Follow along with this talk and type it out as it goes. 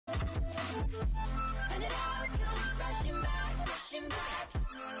rushing back.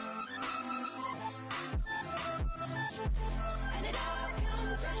 And it all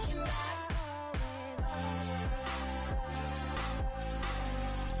comes rushing back.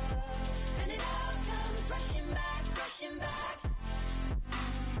 And it all comes rushing back, rushing back.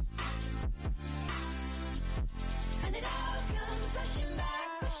 And it all comes rushing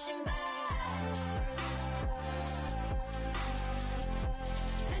back, rushing back.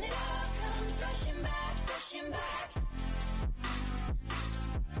 And it all comes rushing back, rushing back.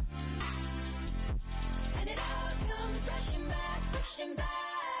 And it all comes rushing back, rushing back.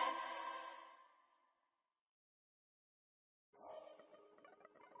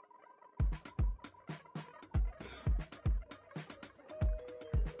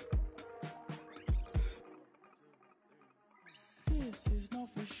 This is not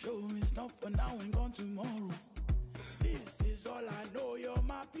for sure, it's not for now and gone tomorrow. This is all I know, you're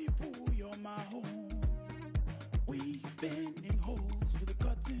my people, you're my home. We've been in holes with the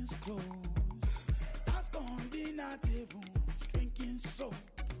curtains closed. That's gone dinner tables, drinking soap.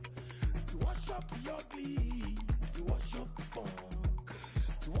 To wash up the ugly, to wash up the funk,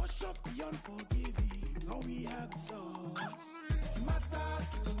 to wash up the unforgiving, all we have is us. You matter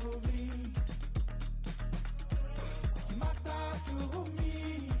to me. You matter to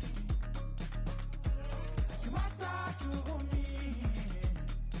me. You matter to me.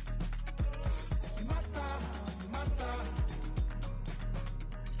 You matter, you matter.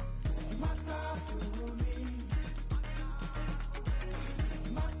 You matter to me.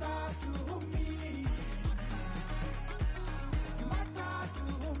 You matter to me. You matter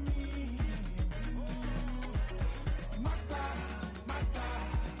to me. You matter, matter.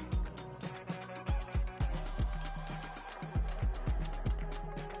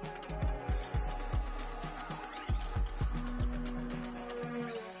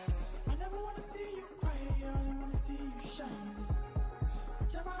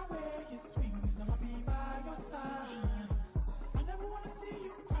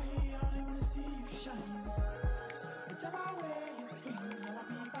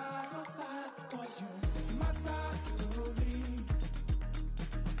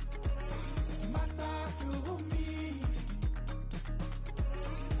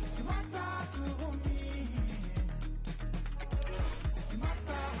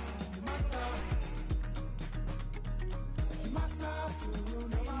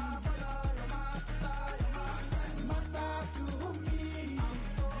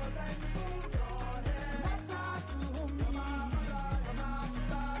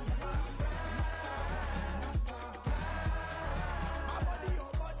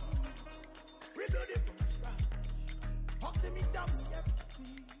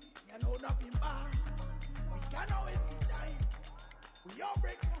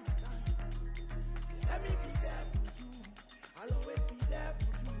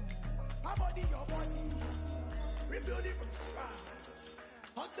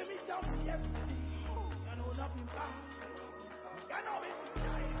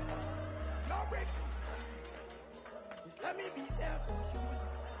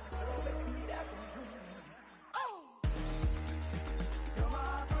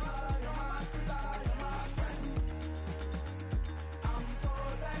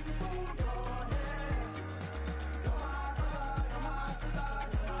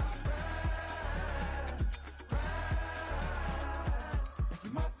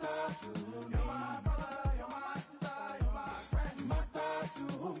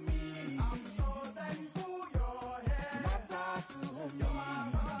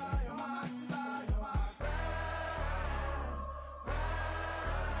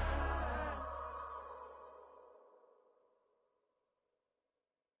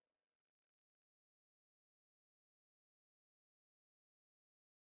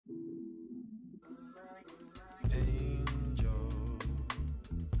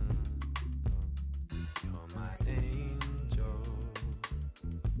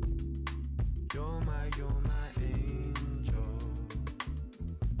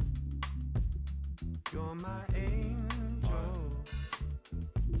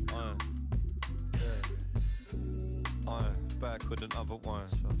 Another one,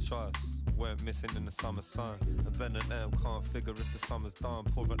 trust, went missing in the summer sun. And Ben and M can't figure if the summer's done.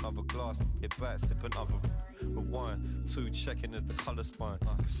 Pour another glass, it back, sip another. rewind. 2 checking as the colour spine.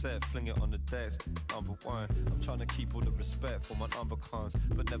 Cassette, fling it on the decks, number 1. I'm trying to keep all the respect for my number comes,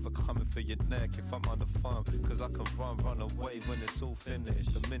 but never coming for your neck if I'm under farm. Cause I can run away when it's all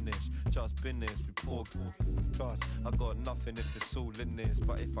finished. Diminish, just business, report. Trust, I got nothing if it's all in this.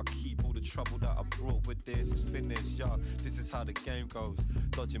 But if I keep all the trouble that I brought with this, it's finished, yeah. This is how the game goes.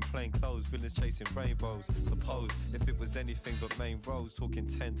 Dodging plain clothes, villains chasing rainbows. Suppose if it was anything but main roads, talking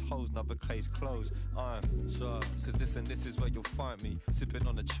 10 toes, another case closed. I'm sure, cause this is where you'll find me. Sipping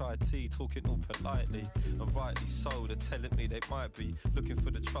on a chai tea, talking all politely. And rightly so, they're telling me they might be looking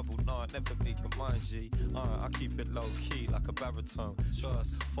for the trouble, nah, never make your mind, G. I keep it low key like a baritone.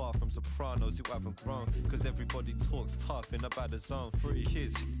 Just far from sopranos who haven't grown. Cause everybody talks tough in a bad zone. 3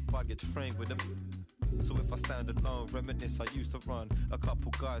 kids, I get trained with them. So if I stand alone, reminisce I used to run. A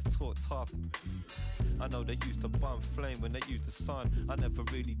couple guys talk tough. I know they used to bum flame when they used the sun. I never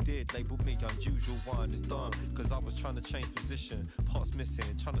really did, label me unusual one. It's done, cause I was trying to change position. Parts missing,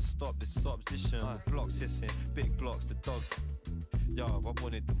 trying to stop this opposition. Blocks hissing, big blocks, the dogs. Yo, I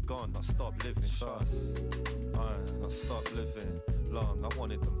wanted them gone, I stopped living. Trust, I stopped living. Long, I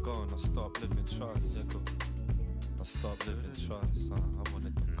wanted them gone, I stopped living. Trust, I stopped living. Trust, I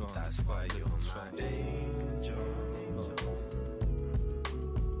wanted them gone. That's why you're my angel.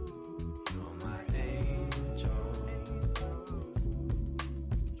 You're my angel.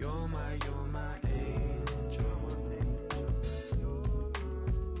 You're my angel.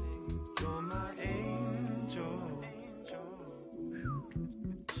 You're my angel.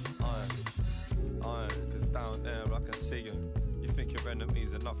 Cause down there I can see you. You think your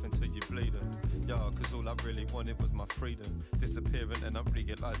enemies are nothing till you bleed them. Yo, cause all I really wanted was my freedom. Disappearing and I'm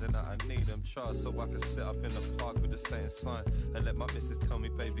realizing that I need them. Trust, so I can sit up in the park with the same sign and let my missus tell me,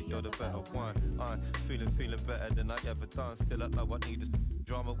 baby, you're the better one. I'm feeling better than I ever done. Still I know I need this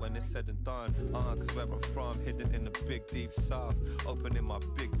drama when it's said and done. Cause where I'm from, hidden in the big deep south, opening my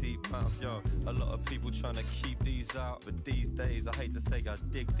big deep mouth. Yo, a lot of people trying to keep these out, but these days I hate to say I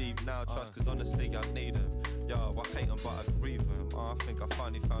dig deep now. Trust, cause honestly I need them. Yo, I hate them but I grieve them. I think I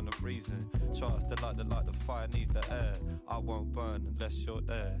finally found a reason. Trust, the fire needs the air. I won't burn unless you're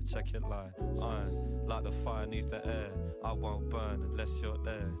there. Check it line. Like the fire needs the air. I won't burn unless you're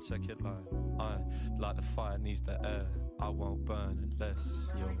there. Check it line. Like the fire needs the air. I won't burn unless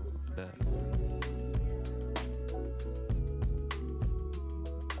you're there.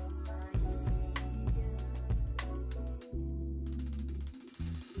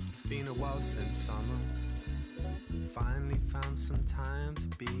 It's been a while since summer. Finally found some time to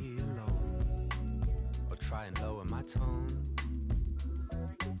be alone, or try and lower my tone.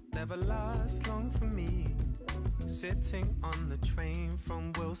 Never lasts long for me, sitting on the train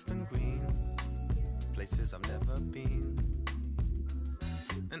from Wilston Green, places I've never been.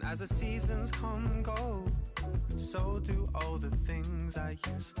 And as the seasons come and go, so do all the things I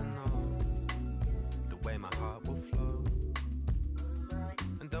used to know. The way my heart will flow.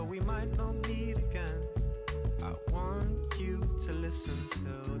 And though we might not meet again, I want you to listen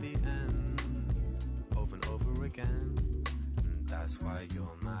till the end, over and over again. And that's why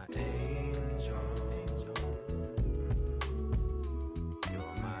you're my angel.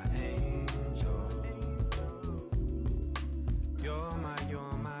 You're my angel. You're my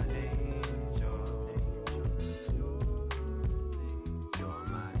angel. You're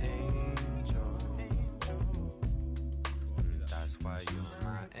my angel. And that's why you're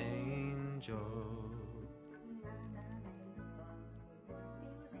my angel.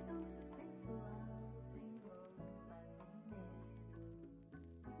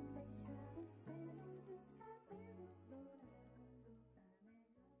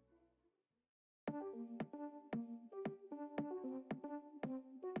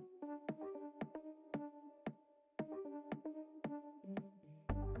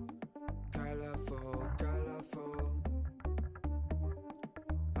 Colorful,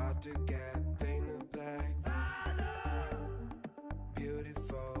 hard to get painted black.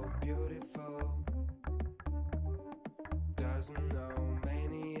 Beautiful, doesn't know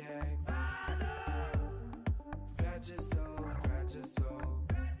maniac. Fragile soul,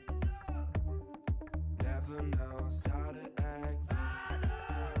 never knows how to act.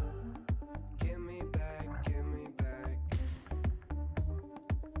 Give me back. Give me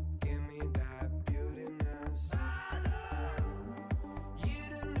that beautiness. You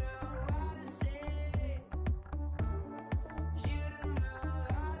don't know how to say. You don't know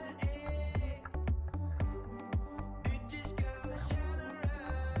how to act. It just goes shout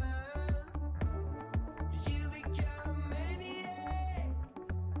around. You become me.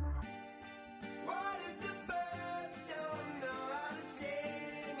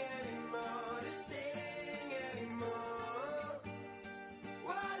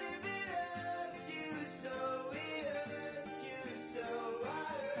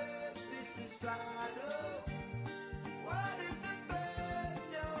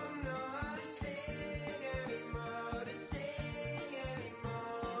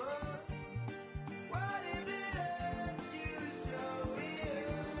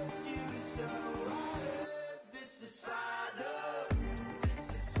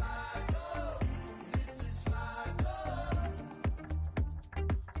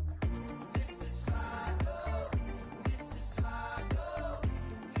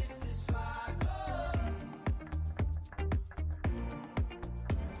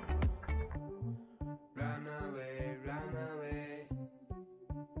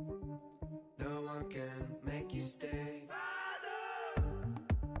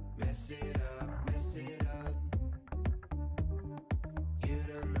 mess it up, mess it up. You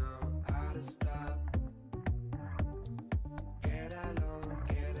don't know how to stop. Get along,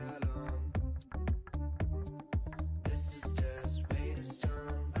 get along. This is just way too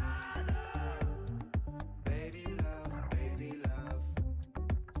strong. Baby love, baby love.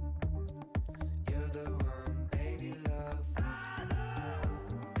 You're the one, baby love.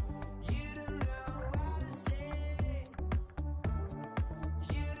 You don't know how to say.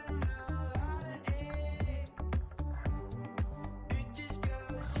 You don't know how to aim. It just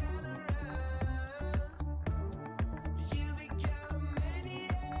goes round and round. You become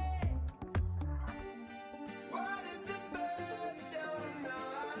maniac. What if the birds don't know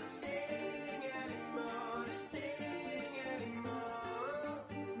how to sing anymore? To sing anymore.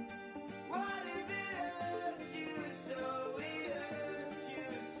 What if it hurts you so? It hurts you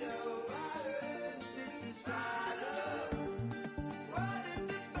so. I heard this is final. What if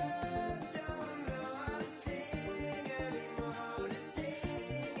the birds don't know how to sing anymore? To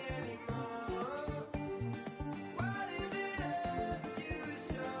sing anymore. What if it hurts you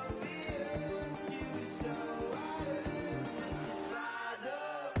so? It hurts you so. I heard this is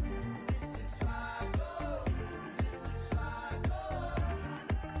final. This is final. This is final.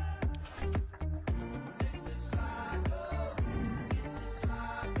 This is final. This is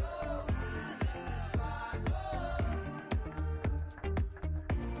final. This is final.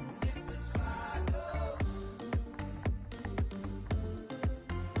 This is final.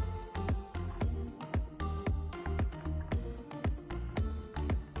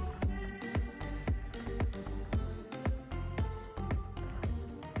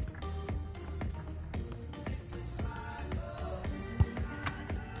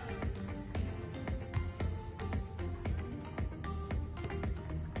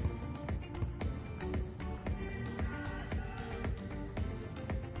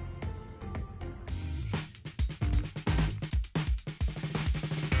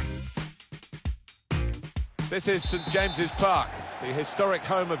 This is St James's Park, the historic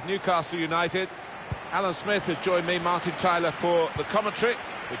home of Newcastle United. Alan Smith has joined me, Martin Tyler for the commentary.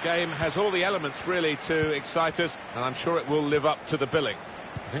 The game has all the elements really to excite us, and I'm sure it will live up to the billing.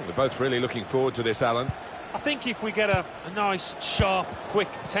 I think we're both really looking forward to this, Alan. I think if we get a nice, sharp, quick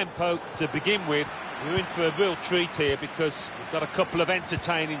tempo to begin with, we're in for a real treat here because we've got a couple of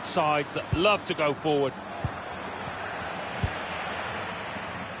entertaining sides that love to go forward.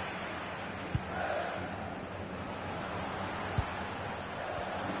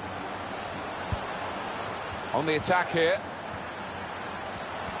 On the attack here.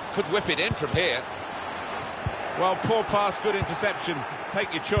 Could whip it in from here. Well, poor pass, good interception.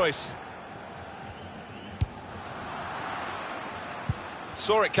 Take your choice.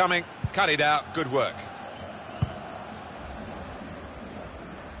 Saw it coming, cut it out, good work.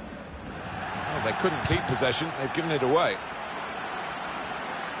 Well, they couldn't keep possession, they've given it away.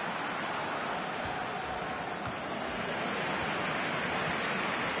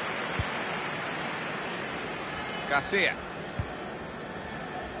 Garcia.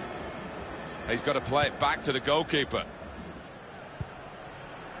 He's got to play it back to the goalkeeper.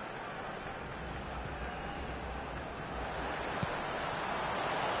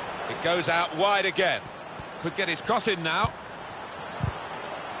 It goes out wide again. Could get his cross in now.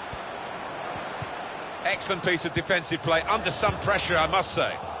 Excellent piece of defensive play, under some pressure, I must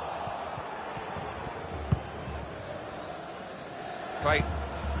say. Play.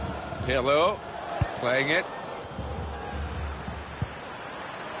 Pirlo, playing it.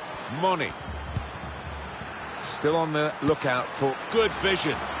 Money. Still on the lookout for good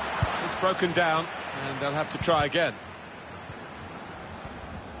vision. It's broken down, and they'll have to try again.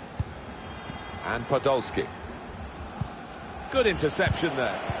 And Podolski. Good interception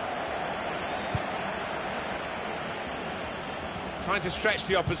there. Trying to stretch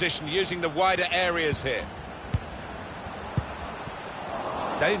the opposition, using the wider areas here.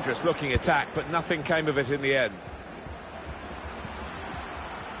 Dangerous looking attack, but nothing came of it in the end.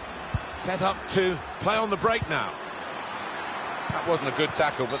 Set up to play on the break now. That wasn't a good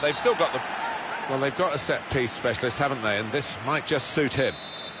tackle, but they've still got the... Well, they've got a set-piece specialist, haven't they? And this might just suit him.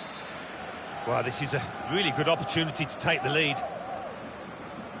 Well, this is a really good opportunity to take the lead.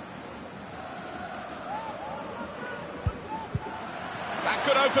 That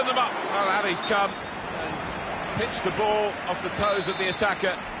could open them up. Well, out he's come and pinched the ball off the toes of the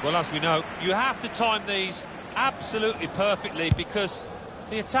attacker. Well, as we know, you have to time these absolutely perfectly because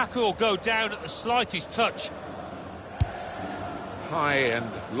the attacker will go down at the slightest touch. High and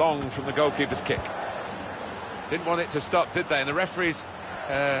long from the goalkeeper's kick. Didn't want it to stop, did they? And the referee's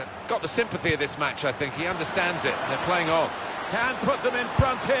got the sympathy of this match, I think. He understands it. They're playing on. Can put them in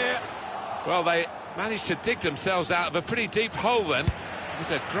front here. Well, they managed to dig themselves out of a pretty deep hole then. It was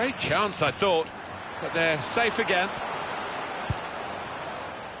a great chance, I thought, but they're safe again.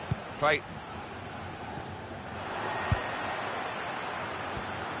 Play.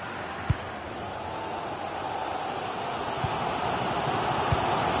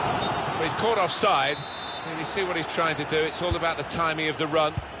 He's caught offside. And you see what he's trying to do. It's all about the timing of the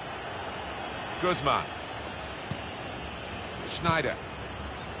run. Guzman. Schneider.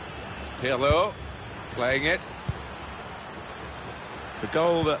 Pirlo playing it. The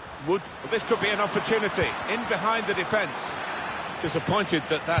goal that would... Well, this could be an opportunity. In behind the defence. Disappointed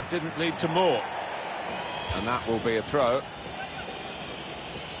that that didn't lead to more. And that will be a throw.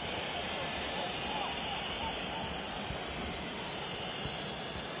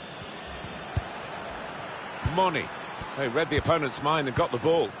 Moni. They read the opponent's mind and got the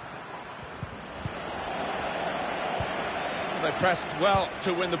ball. They pressed well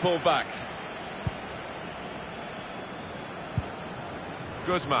to win the ball back.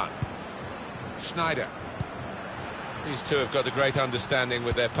 Guzman. Schneider. These two have got a great understanding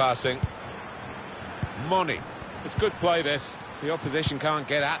with their passing. Moni. It's good play, this. The opposition can't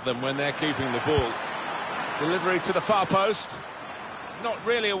get at them when they're keeping the ball. Delivery to the far post. It's not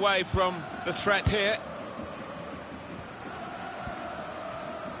really away from the threat here.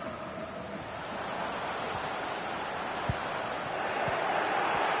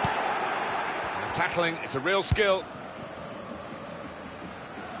 Tackling, it's a real skill.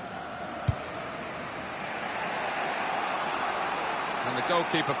 And the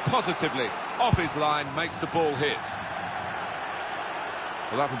goalkeeper positively off his line makes the ball his.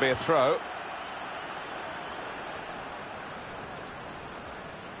 Well, that'll be a throw.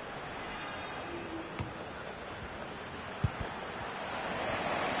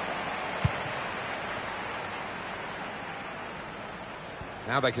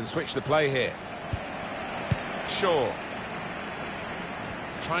 Now they can switch the play here. Shaw.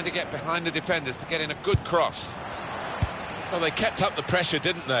 Trying to get behind the defenders to get in a good cross. Well, they kept up the pressure,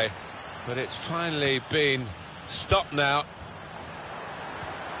 didn't they? But it's finally been stopped now.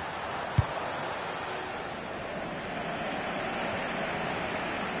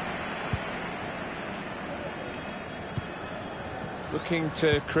 Looking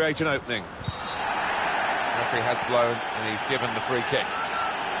to create an opening. Referee has blown and he's given the free kick.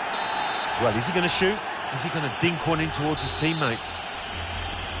 Well, is he going to shoot? Is he going to dink one in towards his teammates?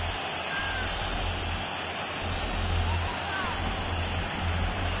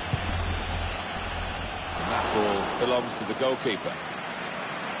 And that ball belongs to the goalkeeper.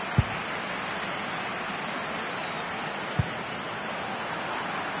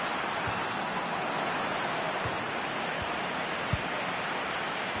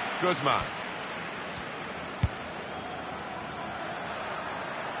 Guzman.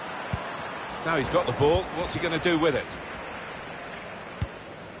 Now he's got the ball, what's he going to do with it?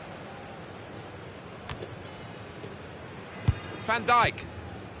 Van Dijk.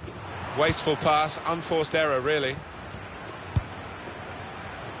 Wasteful pass, unforced error really.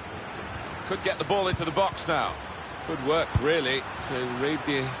 Could get the ball into the box now. Good work really to read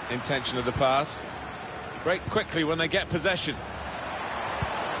the intention of the pass. Break quickly when they get possession.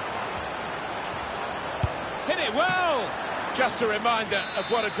 Hit it well! Just a reminder of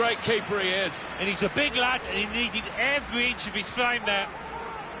what a great keeper he is. And he's a big lad and he needed every inch of his frame there.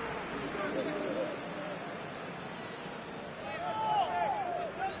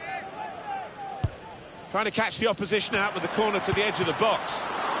 Trying to catch the opposition out with the corner to the edge of the box.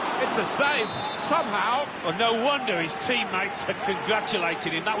 It's a save, somehow. Well, no wonder his teammates had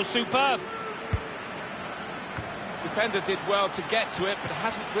congratulated him. That was superb. Defender did well to get to it, but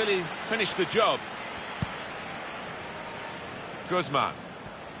hasn't really finished the job. Guzman.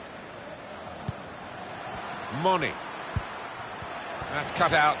 Moni. That's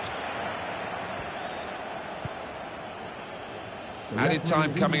cut out. Added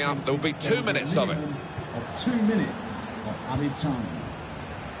time coming up. There'll be 2 minutes of it. 2 minutes of added time.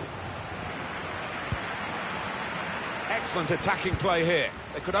 Excellent attacking play here.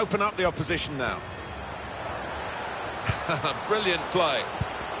 They could open up the opposition now. Brilliant play.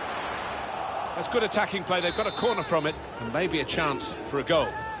 That's good attacking play. They've got a corner from it and maybe a chance for a goal.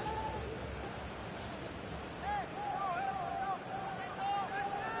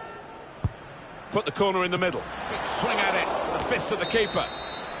 Put the corner in the middle. Big swing at it. The fist of the keeper.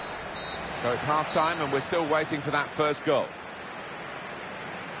 So it's half-time and we're still waiting for that first goal.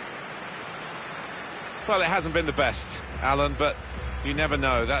 Well, it hasn't been the best, Alan, but you never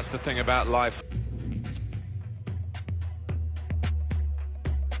know. That's the thing about life.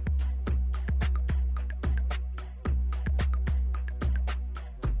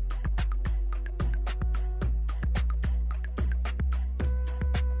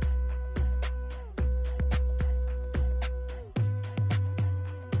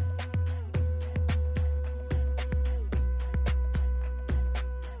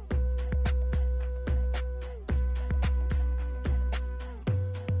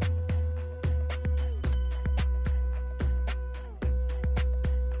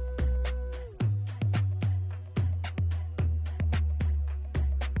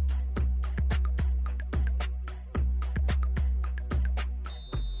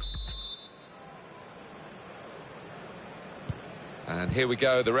 And here we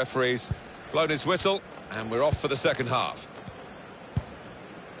go, the referee's blown his whistle, and we're off for the second half.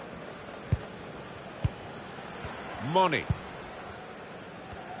 Money.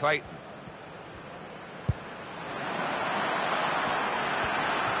 Clayton.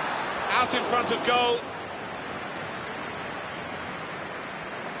 Out in front of goal.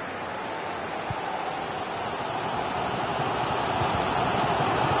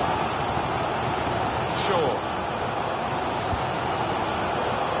 Shaw.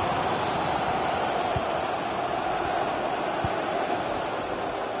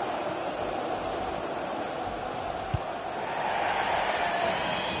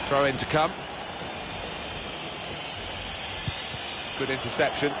 Throw in to come. Good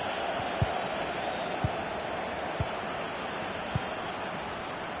interception.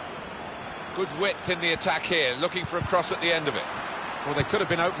 Good width in the attack here, looking for a cross at the end of it. Well, they could have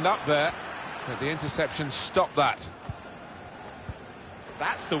been opened up there, but the interception stopped that.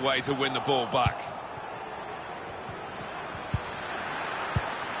 That's the way to win the ball back.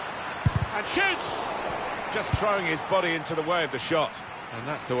 And shoots! Just throwing his body into the way of the shot. And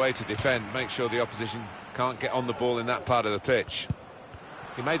that's the way to defend, make sure the opposition can't get on the ball in that part of the pitch.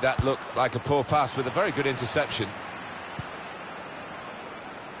 He made that look like a poor pass with a very good interception.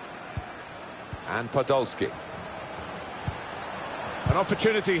 And Podolski. An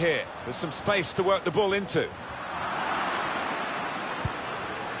opportunity here. There's some space to work the ball into.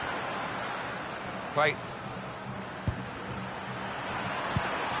 Play.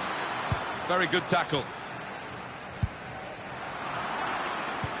 Very good tackle.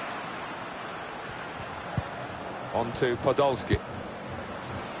 On to Podolski.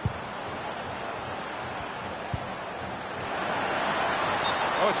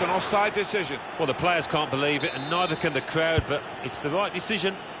 Oh, it's an offside decision. Well, the players can't believe it, and neither can the crowd, but it's the right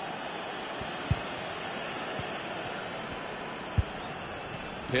decision.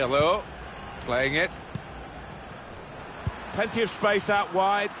 Pirlo playing it. Plenty of space out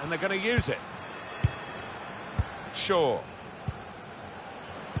wide, and they're going to use it. Shaw.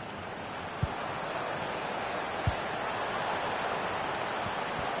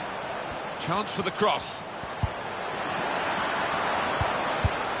 Chance for the cross.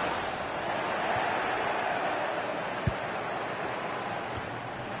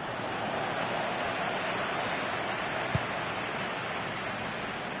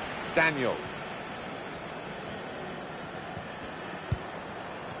 Daniel.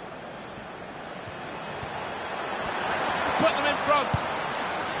 Put them in front.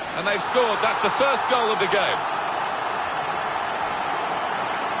 And they've scored. That's the first goal of the game.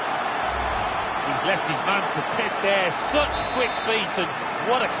 He's left his man for dead there. Such quick feet, and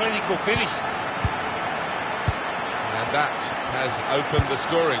what a clinical finish. And that has opened the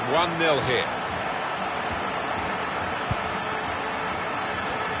scoring. 1-0 here.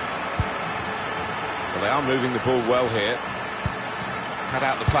 Well, they are moving the ball well here. Cut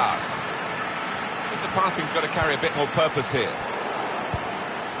out the pass. I think the passing's got to carry a bit more purpose here.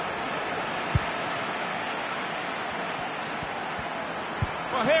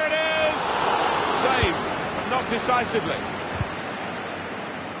 Well, here it is. Saved, but not decisively.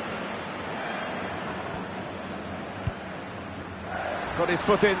 Got his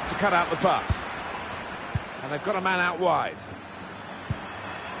foot in to cut out the pass. And they've got a man out wide.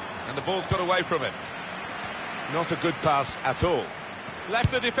 And the ball's got away from him. Not a good pass at all.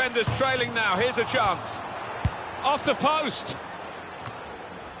 Left the defenders trailing now. Here's a chance. Off the post.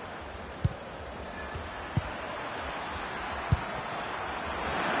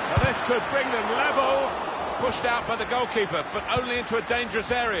 Well, this could bring them level. Pushed out by the goalkeeper, but only into a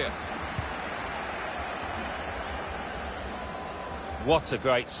dangerous area. What a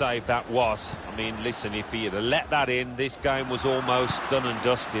great save that was. I mean, listen, if he had let that in, this game was almost done and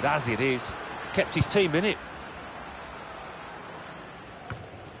dusted. As it is, kept his team in it.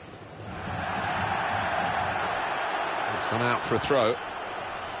 It's gone out for a throw.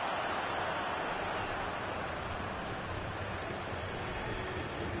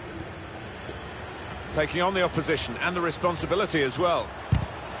 Taking on the opposition and the responsibility as well.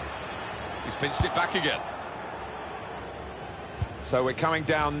 He's pinched it back again. So we're coming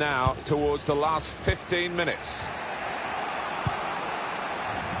down now towards the last 15 minutes.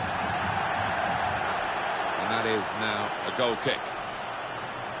 And that is now a goal kick.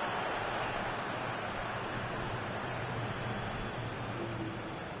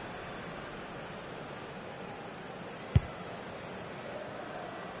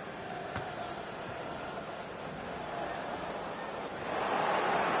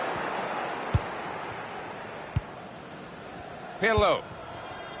 Pirlo.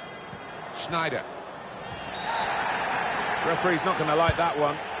 Schneider. Referee's not going to like that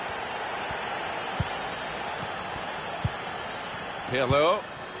one. Pirlo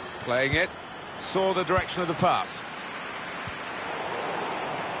playing it, saw the direction of the pass.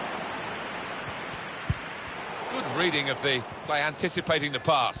 Good reading of the play, anticipating the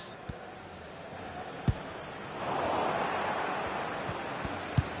pass.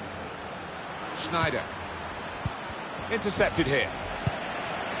 Schneider. Intercepted here.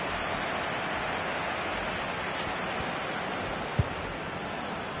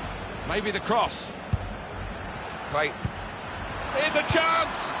 Maybe the cross. Play. Here's a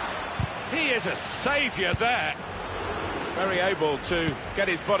chance! He is a saviour there. Very able to get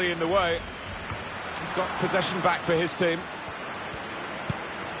his body in the way. He's got possession back for his team.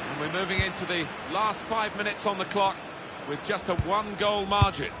 And we're moving into the last 5 minutes on the clock with just a 1-goal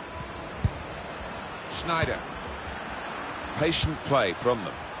margin. Schneider. Patient play from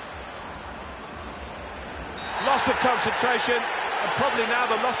them. Loss of concentration, and probably now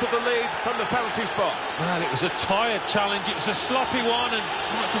the loss of the lead from the penalty spot. Well, it was a tired challenge, it was a sloppy one, and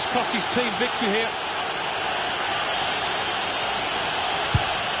might just cost his team victory here.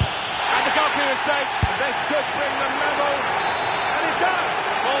 And the goalkeeper is safe, and this could bring them level, and it does.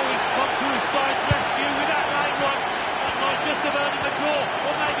 Oh, he's come to his side's rescue with that late one. That might just have earned him a draw,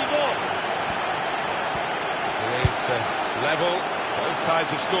 or maybe more. It is level. Both sides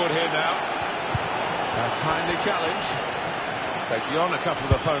have scored here now. A timely challenge. Taking on a couple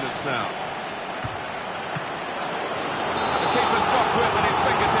of opponents now. The keeper's got to it with his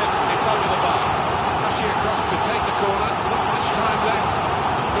fingertips and it's over the bar. Rushing across to take the corner. Not much time left.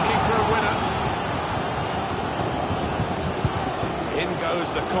 Looking for a winner. In goes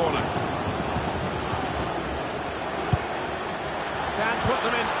the corner. Can put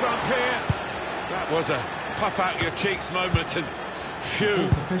them in front here. That was a puff out your cheeks moment, and phew,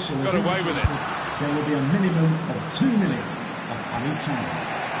 got away with it. There will be a minimum of 2 minutes of added time.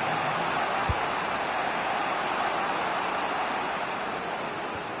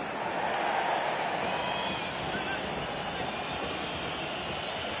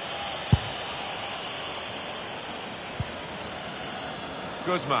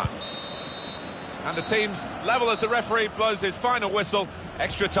 Guzman. And the team's level as the referee blows his final whistle.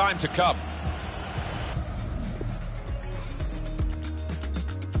 Extra time to come.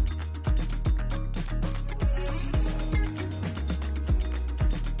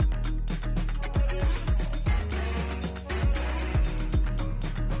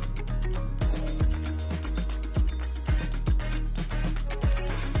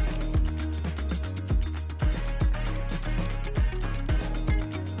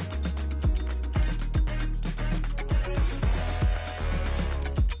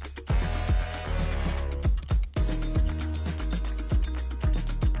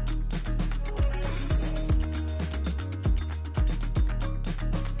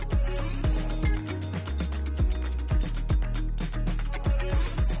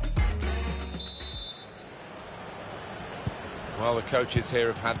 Well, the coaches here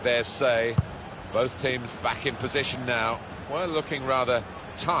have had their say. Both teams back in position now. We're looking rather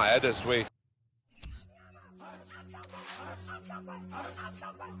tired as we...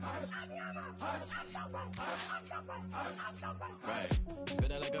 Right,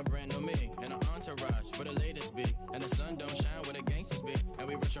 feeling like a brand new me and an entourage where the latest be, and the sun don't shine where the gangsters be, and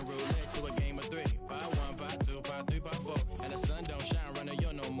we rushing roulette to a game of 3. Part 1, part 2, part 3, part 4, and the sun don't shine running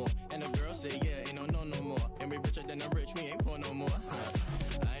yo no more, and the girl say yeah, ain't no more, and we richer than the rich, we ain't poor no more.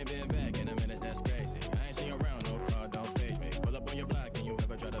 I ain't been back in a minute, that's crazy. I ain't seen you around, no car, don't page me. Pull up on your block and you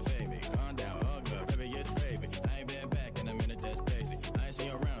ever try to fade me. Calm down, all good, baby, it's gravy. I ain't been back in a minute, that's crazy. I ain't seen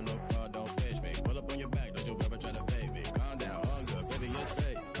you around, no car, don't page me. Pull up on your back, don't you ever try to fade me. Calm down, all good, baby, it's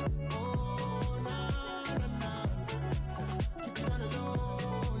gravy.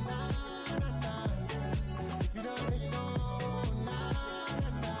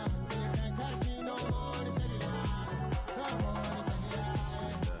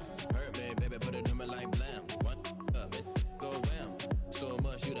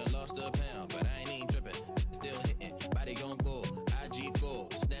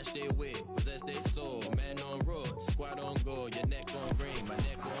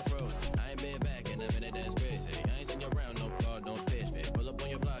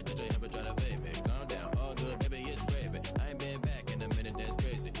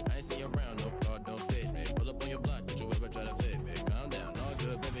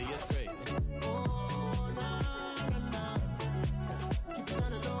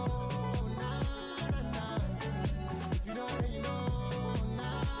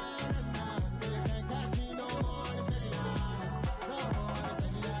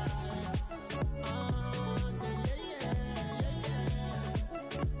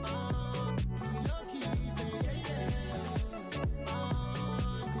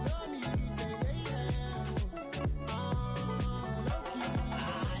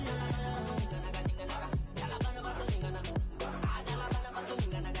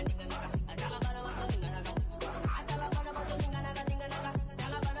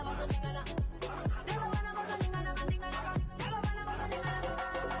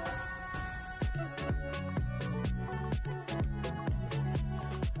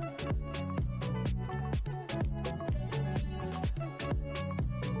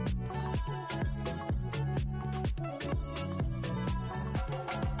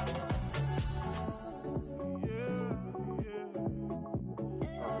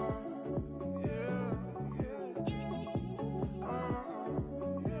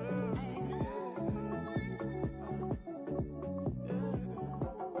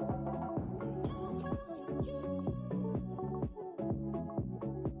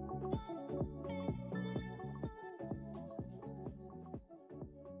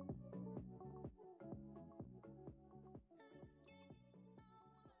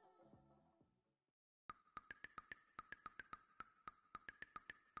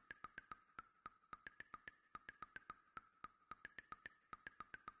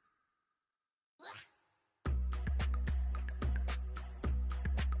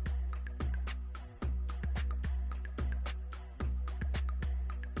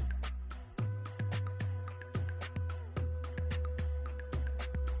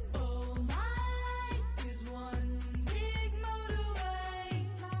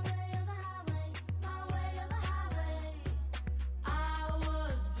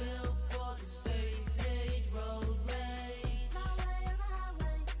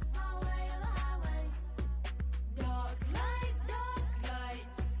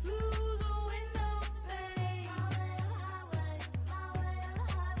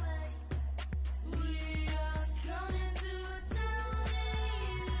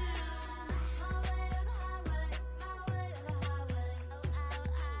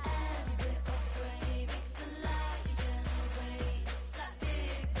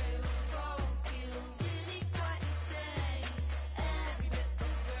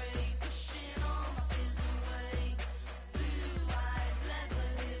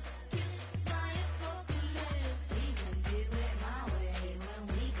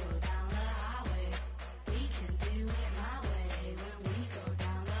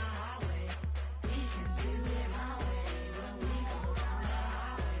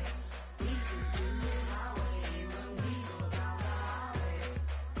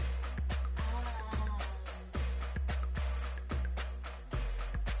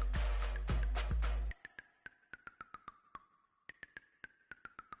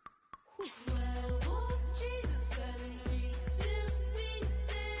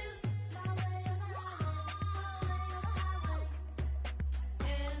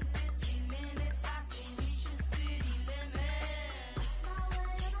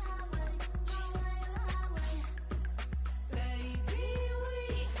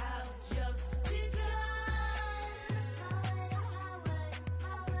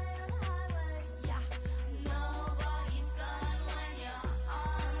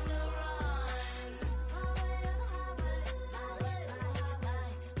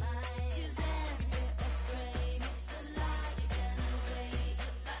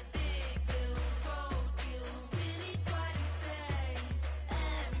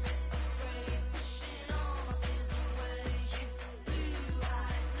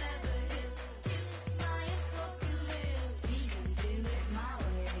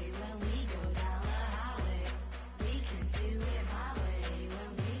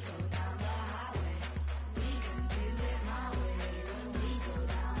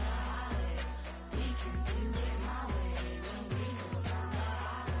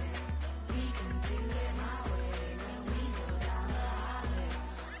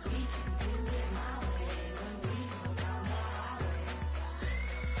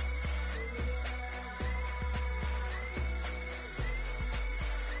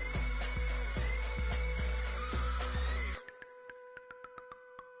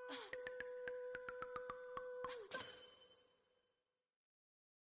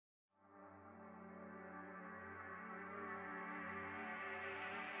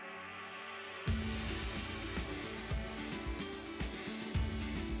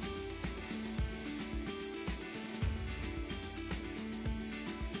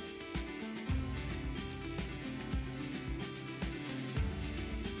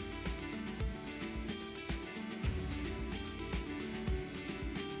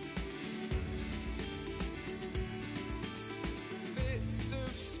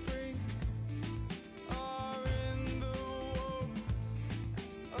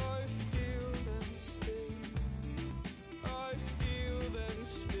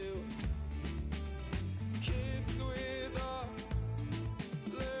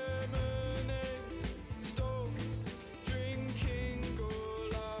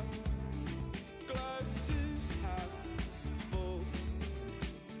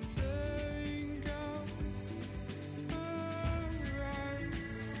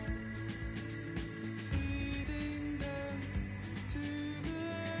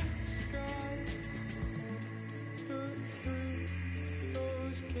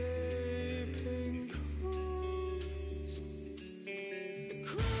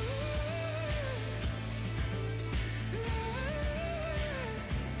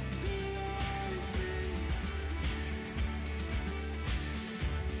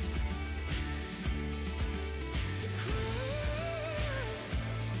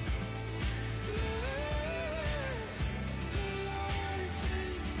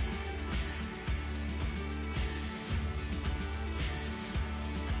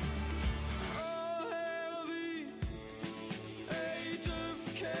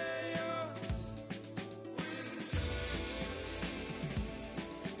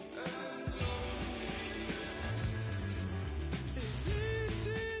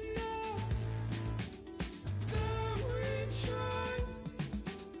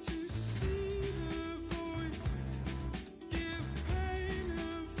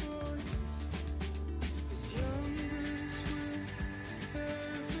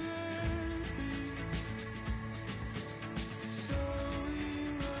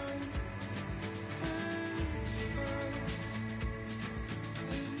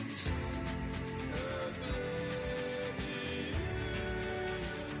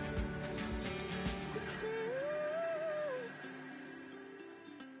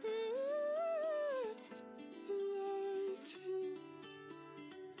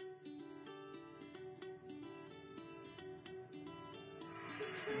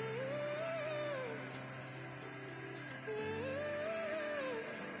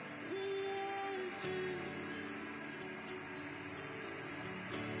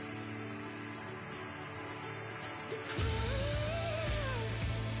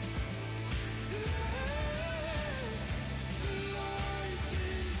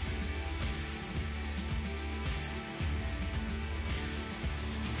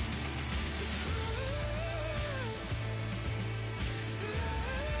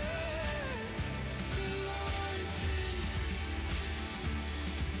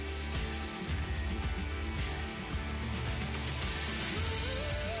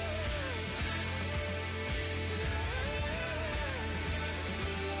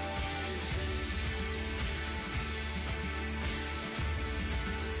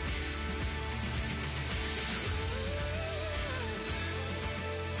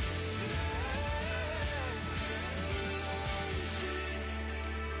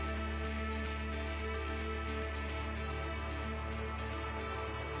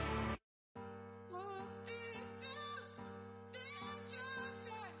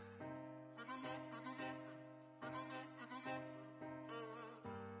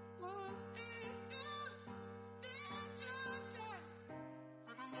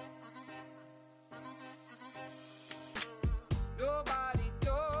 Nobody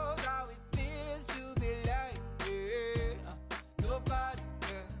knows how it feels to be like, yeah. Nobody,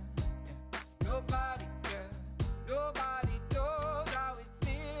 yeah. Nobody, yeah. Nobody knows how it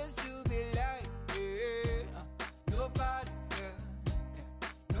feels to be like, yeah. Nobody, yeah.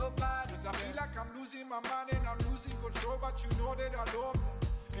 Nobody. Cause I feel like I'm losing my mind and I'm losing control, but you know that I love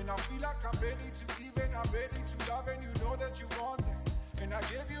that. And I feel like I'm ready to give and I'm ready to love, and you know that you want that. And I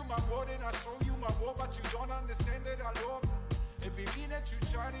gave you my word and I show you my word, but you don't understand that I love that. If it mean that you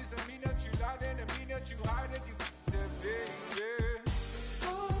Chinese, it mean that you lied, and it mean that you hide it, you the baby.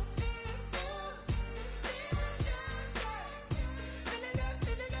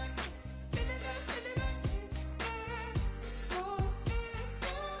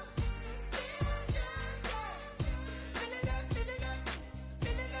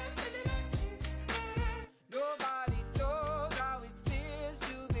 Nobody knows how it feels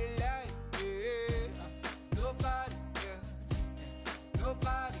to be like, yeah. Nobody, yeah.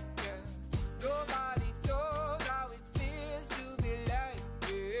 Nobody, yeah. Nobody knows how it feels to be like,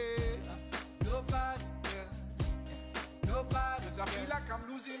 yeah. Nobody, yeah. Nobody. Cause I feel like I'm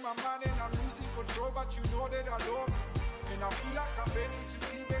losing my mind and I'm losing control, but you know that I love it. And I feel like I'm ready to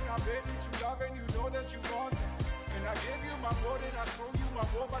give and I'm ready to love, and you know that you want it. And I gave you my word and I show you my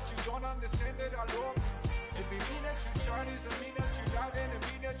word, but you don't understand that I love it. If it mean that you Chinese, it mean that you lied, and it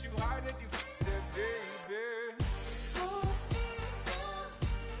mean that you hide it, you the baby.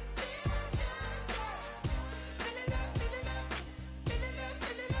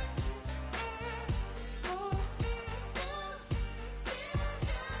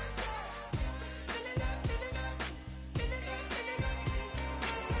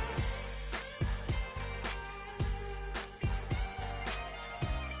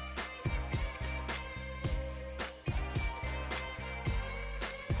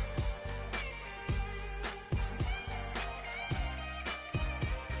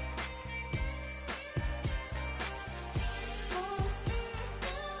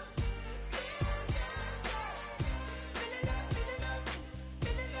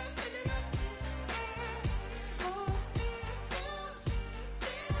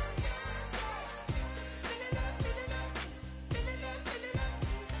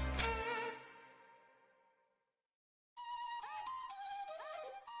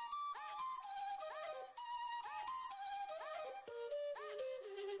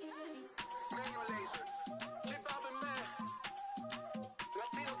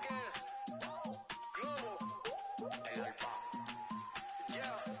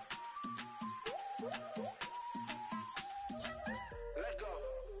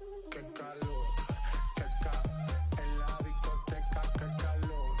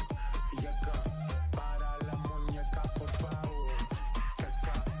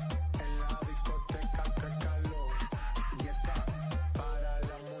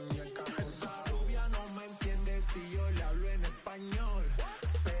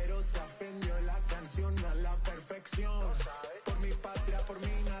 Por mi patria, por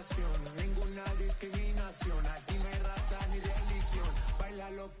mi nación, ninguna discriminación. Aquí no hay raza ni religión,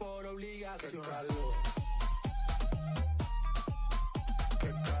 bailalo por obligación. Qué calor. Qué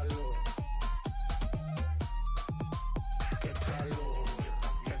calor. Qué calor.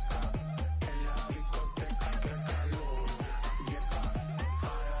 En la discoteca, qué calor.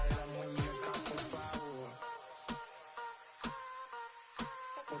 Para la muñeca, por favor.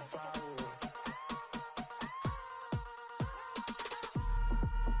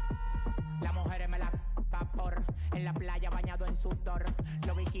 en la playa bañado en sudor.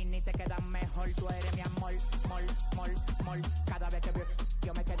 Los bikinis te quedan mejor, tú eres mi amor, mol, mol, mol. Cada vez que veo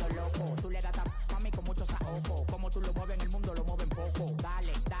yo me quedo loco. Tú le das tap a mí con mucho saoco. Como tú lo mueves en el mundo, lo mueven poco.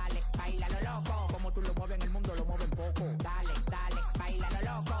 Dale, dale, baila lo loco. Como tú lo mueves en el mundo, lo mueven poco. Dale, dale, baila lo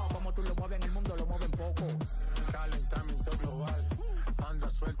loco. Como tú lo mueves en el mundo, lo mueven poco. Calentamiento global, anda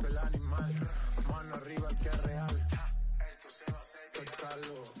suelto el animal. Mano arriba el que es real. Qué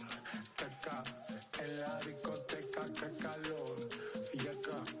calor, en la discoteca, qué calor. Y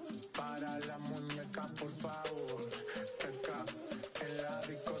acá, para la muñeca, por favor. En la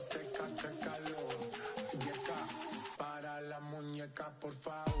discoteca, qué calor. Y acá, para la muñeca, por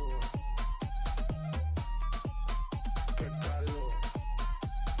favor. Qué calor.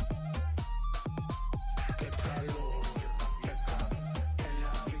 Qué calor. En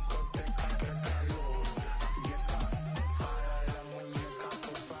la discoteca, qué calor. Y acá, para la muñeca,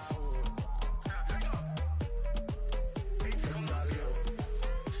 por favor. Qué calor.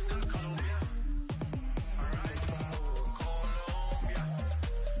 Colombia. Por favor. Colombia.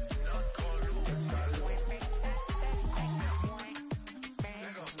 Not Colombia.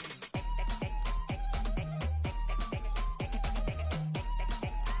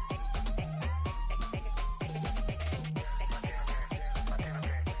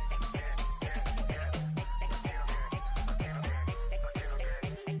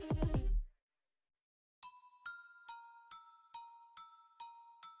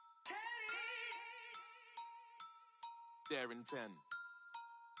 There in 10.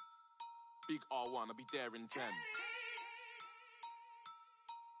 Big R1, I'll be there in 10.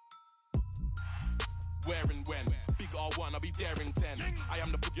 Where and when? Big R1, I'll be there in 10. I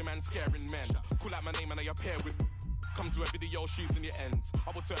am the boogeyman scaring men. Call out my name and I appear with. Come to a video shooting your ends.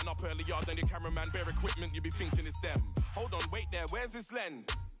 I will turn up earlier than the cameraman. Bare equipment, you be thinking it's them. Hold on, wait there, where's his lens?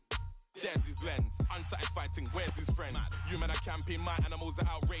 There's his lens. Unsatisfied thing, where's his friends? You men are camping, my animals are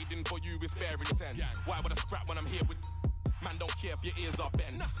out raiding. For you, it's bare intense. Why would I scrap when I'm here with. Man, don't care if your ears are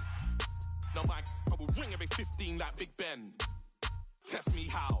bent. No, I will ring every 15 like Big Ben. Test me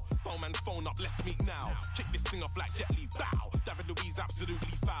how. Phone man, phone up, let's meet now. Kick this thing off like Jet Li, bow. David Louise,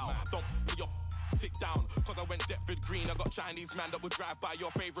 absolutely foul. Don't put your sit down, cause I went Deptford Green. I got Chinese man that will drive by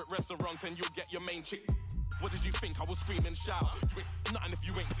your favorite restaurant and you'll get your main chick. What did you think? I will scream and shout. You ain't nothing if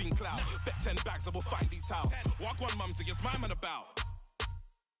you ain't seen clout. Bet 10 bags I will find these house. Walk one mumsy, it's my man about.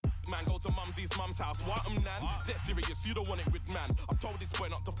 Man, go to mumsy's mum's house. What nan? Dead serious, you don't want it with man. I told this boy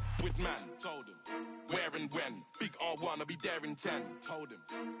not to with man. Told him. Where and when? Big R1, I'll be there in 10. Told him.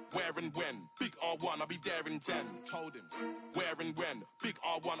 Where and when? Big R1, I'll be there in 10. Told him. Where and when? Big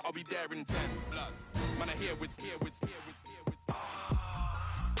R1, I'll be there in 10. Blood. Man, I hear what's here.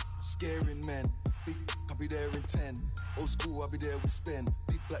 Scaring men. Big, I'll be there in 10. Old school, I'll be there with Spin.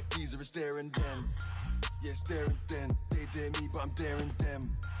 Big black geezer is there and then. Yeah, staring then. They dare me, but I'm daring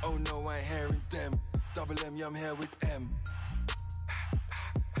them. Oh no, I ain't hearing them. Double M, yeah, I'm here with M.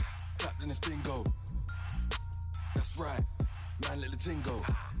 Clap, then it's bingo. That's right, man, let the ting go.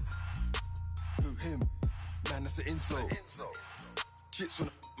 Who, him? Man, that's an insult. Chits from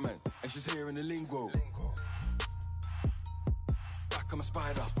the man, and she's hearing the lingo. Back on my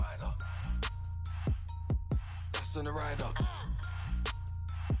spider. That's on the rider.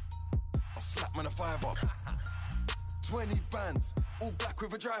 I'll slap man a $5. 20 vans, all black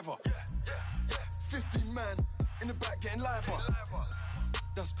with a driver. 50 man in the back getting liver.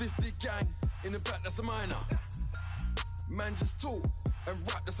 That's 50 gang in the back, that's a minor. Man just talk and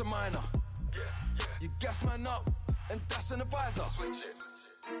rap, that's a minor. You gas man up and that's an advisor.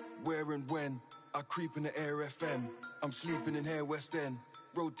 Where and when I creep in the air FM. I'm sleeping in here West End.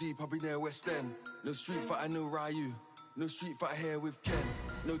 Road deep, I'll be near West End. No street fighter, no Ryu. No street fighter here with Ken.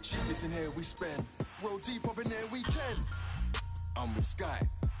 No cheapness in here, we spend. Roll deep up in there, we can. I'm with Sky.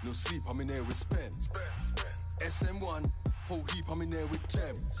 No sleep, I'm in there with Spend. SM1, whole heap, I'm in there with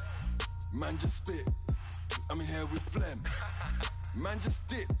Clem. Man just spit, I'm in here with Phlegm. Man just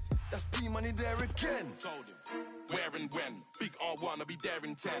dip, that's P money there again. Told him. Where and when? Big R1, I'll be there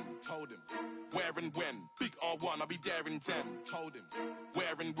in 10. Told him. Where and when? Big R1, I'll be there in 10. Told him.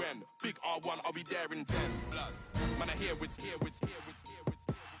 Where and when? Big R1, I'll be there in 10. Blood. Man, I hear what's here.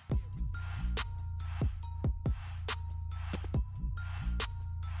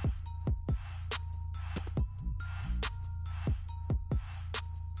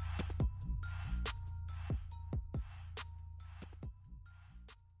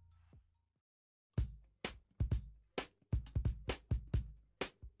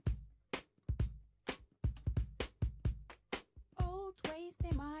 Old ways,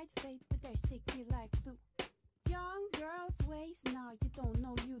 they might fade, but they're sticky like glue. Young girls' ways, now you don't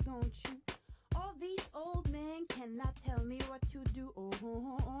know, you don't you. All these old men cannot tell me what to do.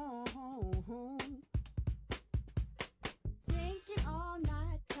 Thinking all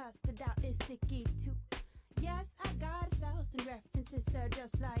night, cause the doubt is sticky too. Yes, I got 1,000 references, they're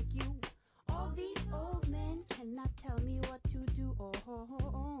just like you. All these old men cannot tell me what to do.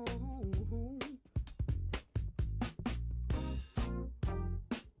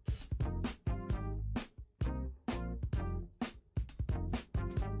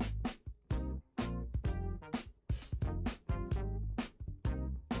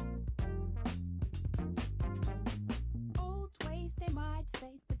 Old ways, they might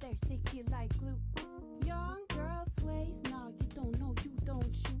fade, but they're sticky like glue. Young girls' ways, now you don't know, you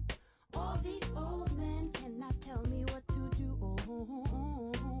don't shoot. All these old men cannot tell me what to do.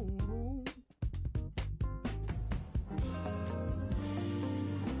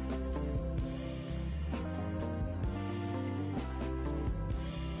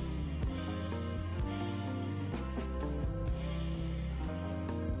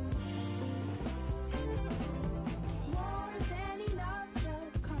 More than enough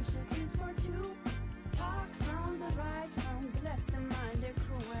self-consciousness for two. Talk from the right, from the left, the mind, the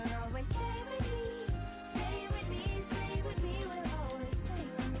crew will always stay with me. Stay with me, stay with me, will always stay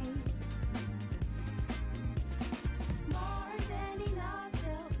with me. More than enough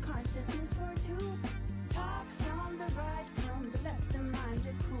self-consciousness for two. Talk from the right, from the left, the mind,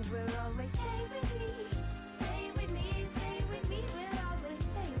 the crew will always stay with me. Stay with me, stay with me, will always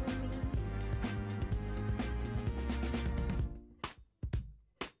stay with me.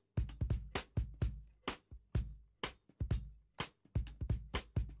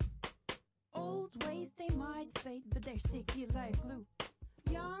 Old ways, they might fade, but they're sticky like glue.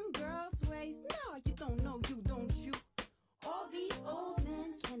 Young girls' ways, no, you don't know, you don't shoot. All these old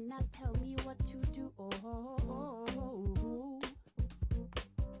men cannot tell me what to do.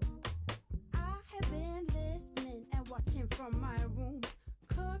 I have been listening and watching from my room.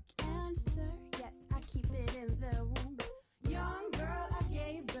 Cook and stir, yes, I keep it in the womb. Young girl, I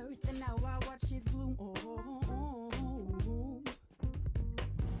gave birth and now I watch it bloom.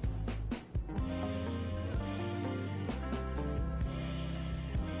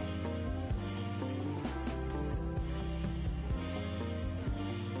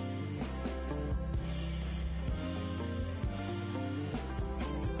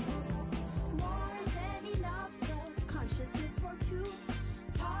 More than enough self-consciousness for two.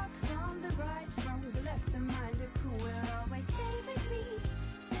 Talk from the right, from the left, the mind, the crew will always stay with me.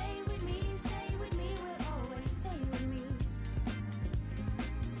 Stay with me, stay with me, will always stay with me.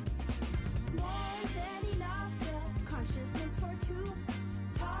 More than enough self-consciousness for two.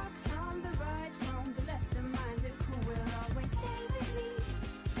 Talk from the right, from the left, the mind, the crew will always stay with me.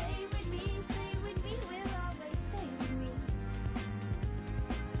 Stay with me, stay with me, will always stay with me.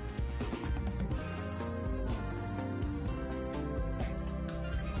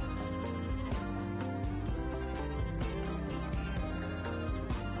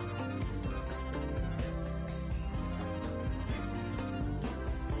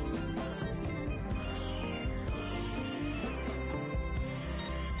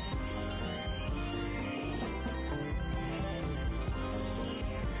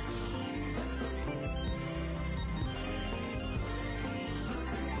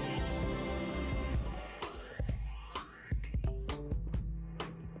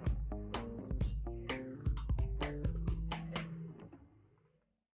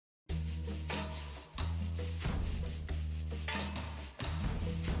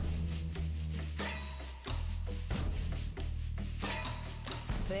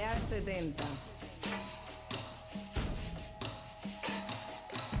 Real 70.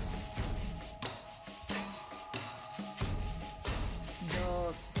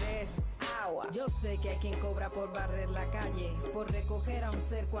 Dos, tres, agua. Yo sé que hay quien cobra por barrer la calle, por recoger a un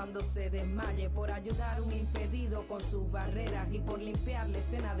ser cuando se desmaye, por ayudar a un impedido con sus barreras y por limpiar la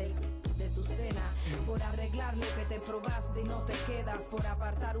escena de tu cena, por arreglar lo que te probaste y no te quedas, por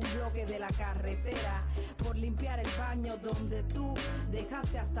apartar un bloque de la carretera, por limpiar el baño donde tú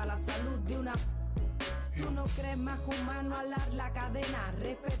dejaste hasta la salud de una... Tú no crees más humano alar la cadena,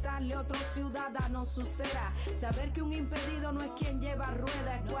 respetarle a otro ciudadano su cera, saber que un impedido no es quien lleva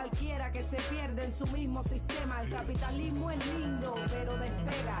rueda, es cualquiera que se pierde en su mismo sistema. El capitalismo es lindo, pero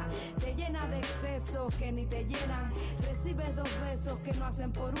despega, te llena de excesos que ni te llenan, recibes 2 besos que no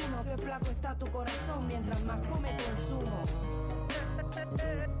hacen por uno, que flaco está tu corazón mientras más come consumo.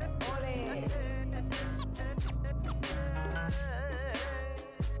 Ole.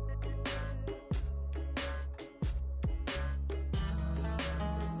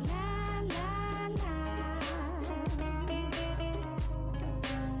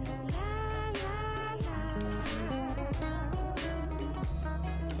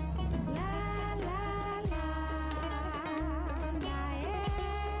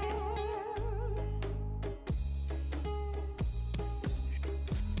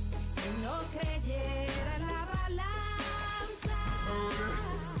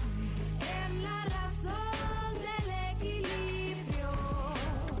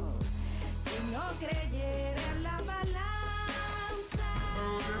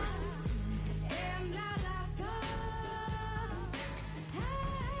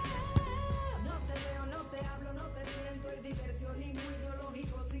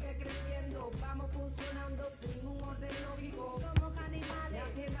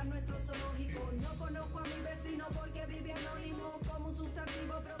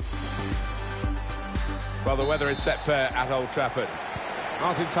 Well, the weather is set fair at Old Trafford.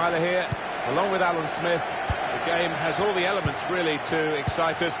 Martin Tyler here, along with Alan Smith. The game has all the elements, really, to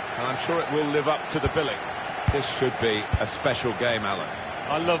excite us, and I'm sure it will live up to the billing. This should be a special game, Alan.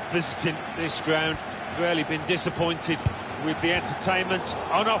 I love visiting this ground. Rarely been disappointed with the entertainment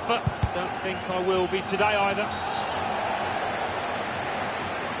on offer. Don't think I will be today either.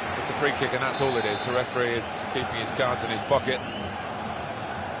 It's a free kick, and that's all it is. The referee is keeping his cards in his pocket.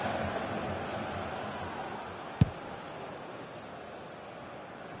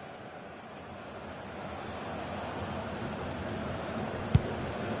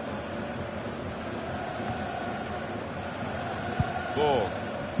 Ball.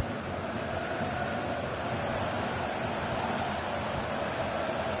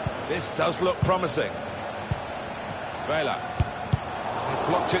 This does look promising. Vela. He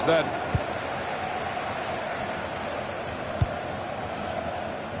blocked it then.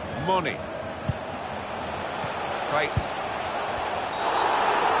 Money. Right.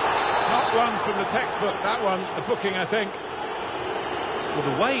 Not one from the textbook, that one. A booking, I think. Well,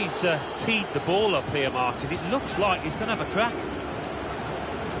 the way he's teed the ball up here, Martin, it looks like he's going to have a crack.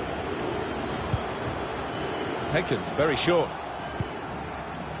 Taken very short.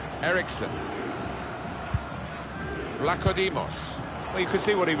 Eriksson. Vlachodimos. Well, you could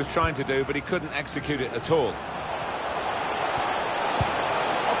see what he was trying to do, but he couldn't execute it at all.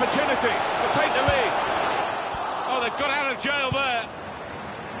 Opportunity to take the lead. Oh, they've got out of jail there.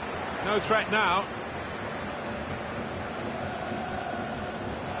 No threat now.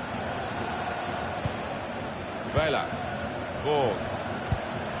 Vela. Ball.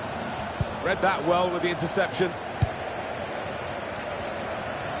 Read that well with the interception.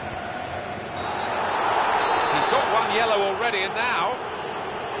 He's got one yellow already, and now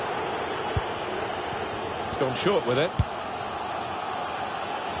He's gone short with it.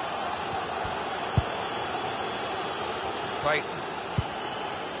 Right.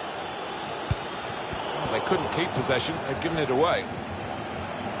 Well, they couldn't keep possession. They've given it away.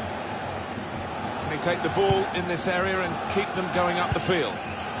 Can he take the ball in this area and keep them going up the field?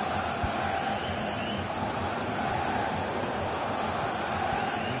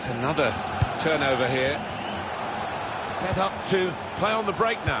 It's another turnover here. Set up to play on the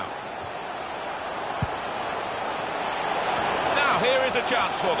break now. Now here is a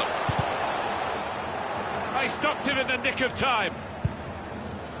chance for them. They stopped him in the nick of time.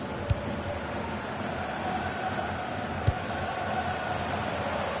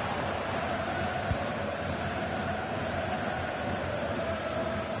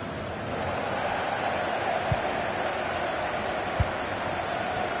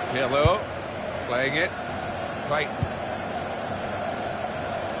 Pirlo playing it. Right.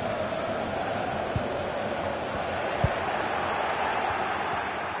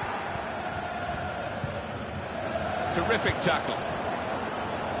 Terrific tackle.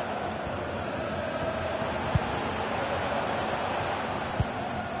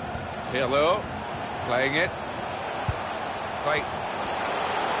 Pirlo playing it. Right.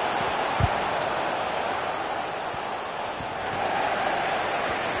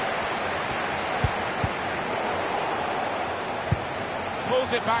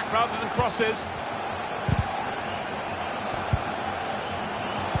 Pulls it back rather than crosses.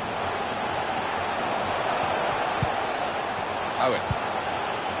 Owen.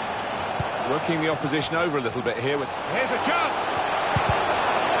 Working the opposition over a little bit here. Here's a chance.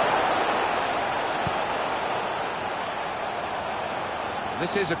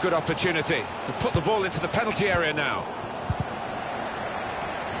 This is a good opportunity to put the ball into the penalty area now.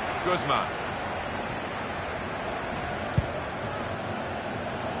 Guzman.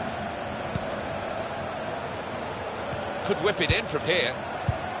 Could whip it in from here.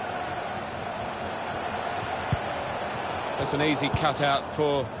 That's an easy cutout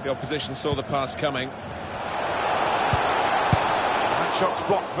for the opposition, saw the pass coming. That shot's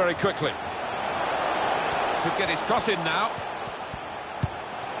blocked very quickly. Could get his cross in now.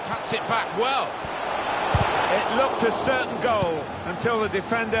 Cuts it back well. It looked a certain goal until the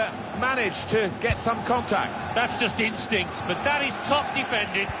defender managed to get some contact. That's just instinct, but that is top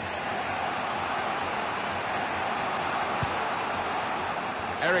defending.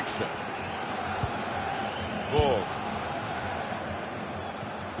 Eriksson. Ball.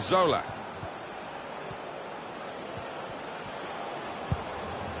 Zola.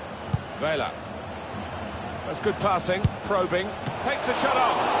 Vela. That's good passing, probing, takes the shot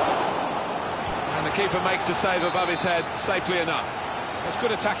off. And the keeper makes the save above his head, safely enough. That's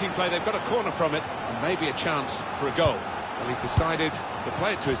good attacking play, they've got a corner from it. And maybe a chance for a goal. Well, he's decided to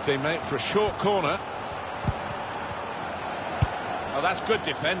play it to his teammate for a short corner. Oh, that's good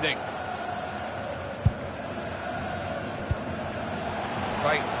defending.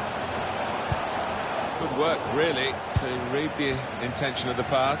 Right. Good work, really, to read the intention of the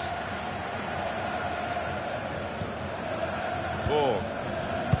pass. Ball.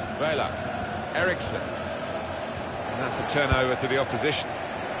 Vela. Eriksson. And that's a turnover to the opposition.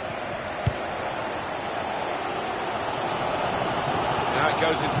 Now it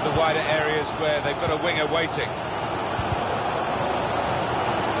goes into the wider areas where they've got a winger waiting.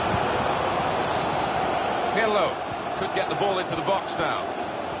 Pirlo could get the ball into the box now.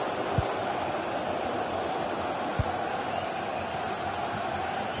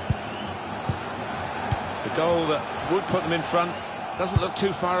 The goal that would put them in front doesn't look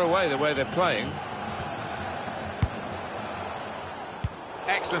too far away the way they're playing.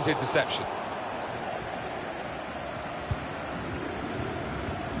 Excellent interception.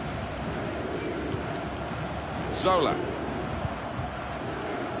 Zola.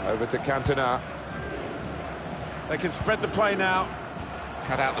 Over to Cantona. They can spread the play now.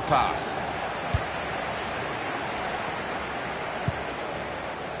 Cut out the pass.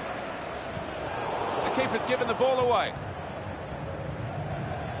 The keeper's given the ball away.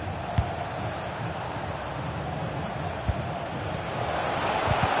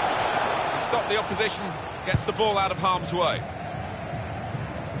 Stop the opposition, gets the ball out of harm's way.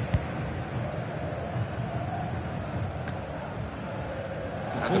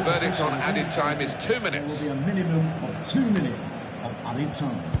 And the verdict on added time is 2 minutes. There will be a minimum of 2 minutes of added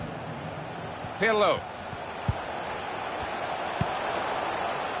time. Pirlo.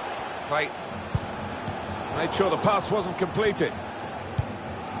 Play. Made sure the pass wasn't completed.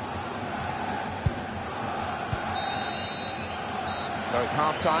 So it's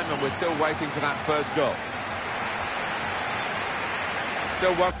half-time and we're still waiting for that first goal.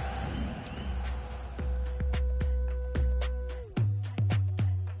 Still one.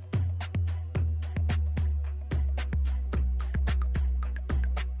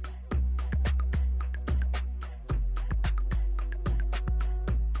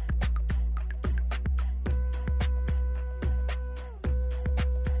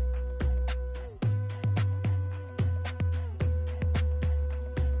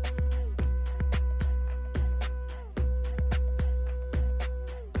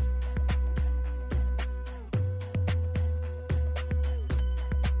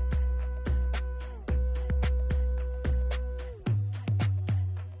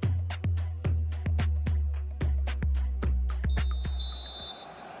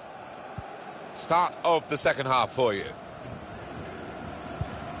 Start of the second half for you.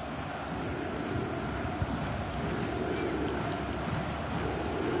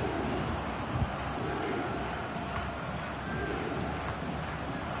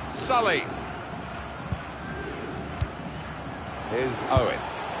 Sully. Here's Owen.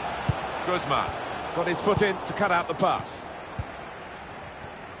 Guzman got his foot in to cut out the pass.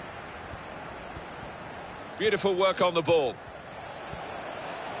 Beautiful work on the ball.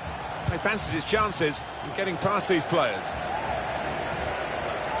 He fancies his chances in getting past these players.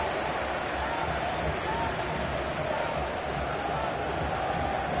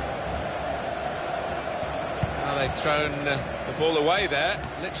 Well, they've thrown the ball away there,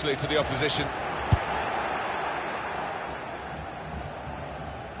 literally to the opposition.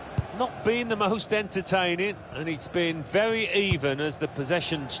 Not been the most entertaining, and it's been very even as the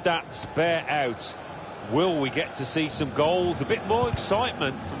possession stats bear out. Will we get to see some goals, a bit more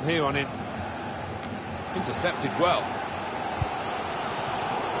excitement from here on in? Intercepted well.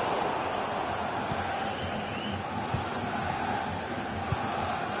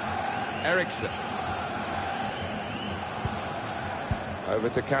 Eriksson. Over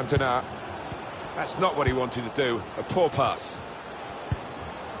to Cantona. That's not what he wanted to do. A poor pass.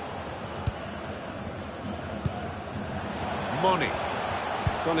 Moni.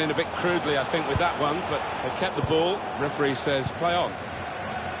 Gone in a bit crudely, I think, with that one, but they kept the ball. Referee says play on.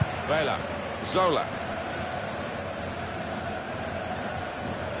 Vela. Zola.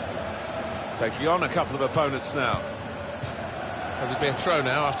 Taking on a couple of opponents now. There'll be a throw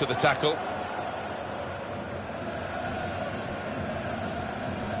now after the tackle.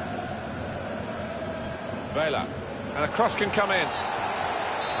 Vela. And a cross can come in.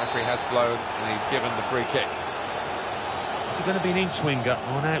 Referee has blown and he's given the free kick. Is it going to be an in-swinger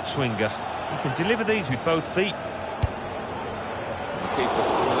or an out-swinger? He can deliver these with both feet. The keeper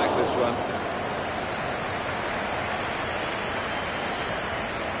can collect this one.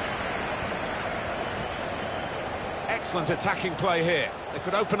 Excellent attacking play here. They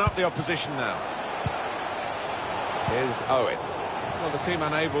could open up the opposition now. Here's Owen. Well, the team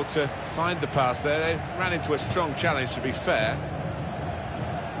unable to find the pass there. They ran into a strong challenge, to be fair.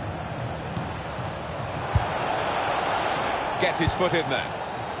 gets his foot in there.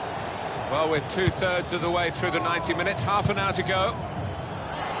 Well, we're two-thirds of the way through the 90 minutes, half an hour to go.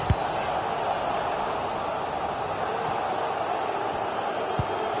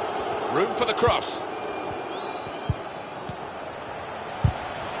 Room for the cross.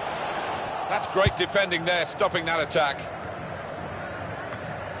 That's great defending there, stopping that attack.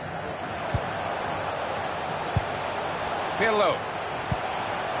 Pirlo.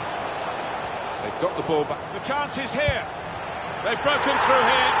 They've got the ball back. The chance is here. They've broken through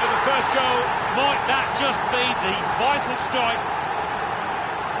here with the first goal. Might that just be the vital strike?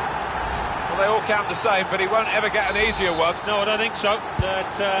 Well, they all count the same, but he won't ever get an easier one. No, I don't think so.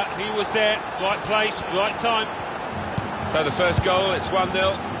 That he was there, right place, right time. So the first goal, it's 1-0.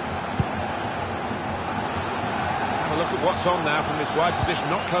 Have a look at what's on now from this wide position,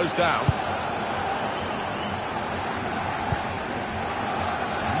 not closed down.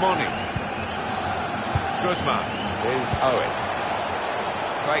 Moni. Guzman is Owen.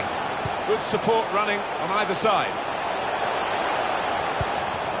 Great. Good support running on either side.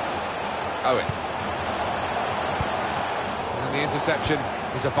 Owen. And the interception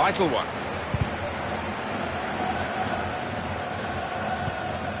is a vital one.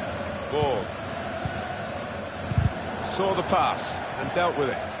 Ball. Saw the pass and dealt with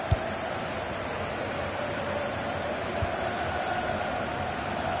it.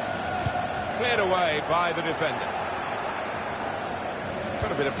 Cleared away by the defender.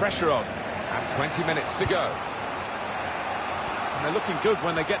 Got a bit of pressure on. And 20 minutes to go. And they're looking good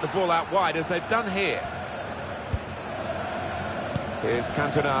when they get the ball out wide, as they've done here. Here's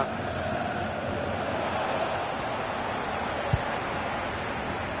Cantona.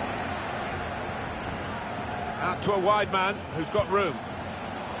 Out to a wide man who's got room.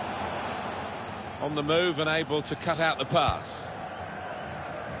 On the move and able to cut out the pass.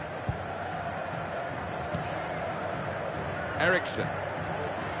 Eriksson.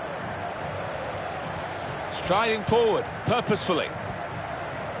 Striding forward, purposefully.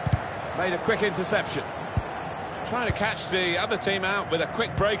 Made a quick interception. Trying to catch the other team out with a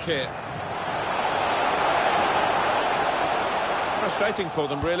quick break here. Frustrating for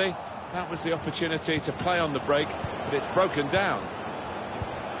them, really. That was the opportunity to play on the break, but it's broken down.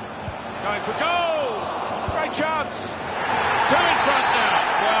 Going for goal! Great chance! Two in front now.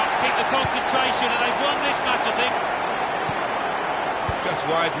 Well, keep the concentration, and they've won this match, I think. Just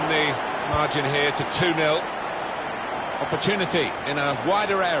widen the margin here to 2-0. Opportunity in a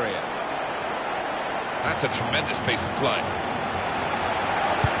wider area. That's a tremendous piece of play.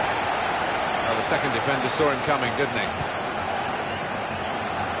 Well, the second defender saw him coming, didn't he?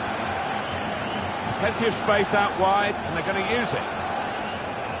 Plenty of space out wide, and they're going to use it.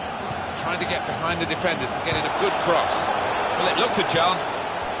 Trying to get behind the defenders to get in a good cross. Well, it looked a chance.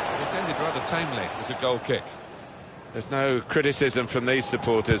 It's ended rather tamely as a goal kick. There's no criticism from these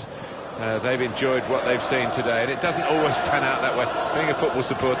supporters. They've enjoyed what they've seen today, and it doesn't always pan out that way. Being a football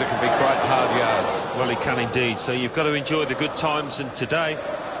supporter can be quite hard yards. Well, it can indeed. So you've got to enjoy the good times, and today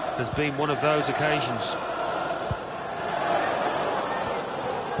has been one of those occasions.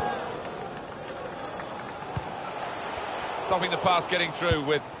 Stopping the pass getting through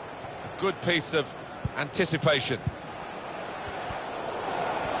with a good piece of anticipation.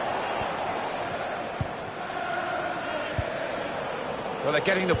 Well, they're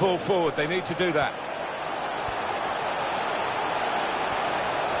getting the ball forward. They need to do that.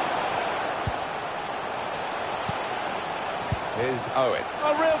 Here's Owen.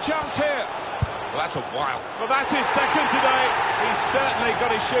 A real chance here. Well, that's a wild. Well, that's his second today. He's certainly got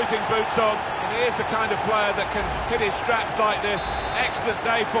his shooting boots on, and he is the kind of player that can hit his straps like this. Excellent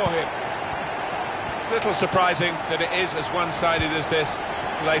day for him. Little surprising that it is as one-sided as this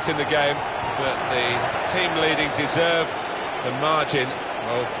late in the game, but the team leading deserve the margin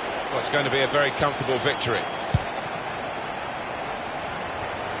of what's going to be a very comfortable victory.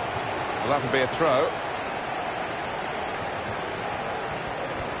 Well, that will be a throw.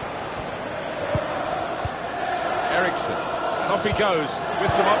 Eriksson, and off he goes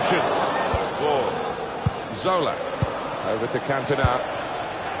with some options. Ball. Zola, over to Cantona.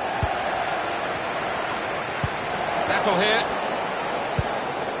 Tackle here.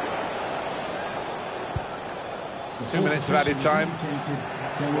 2 minutes of added time.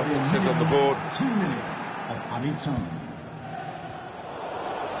 That's what it says on the board. 2 minutes of added time.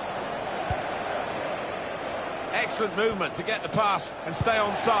 Excellent movement to get the pass and stay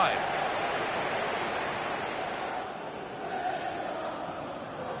onside.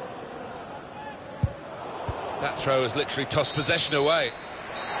 That throw has literally tossed possession away.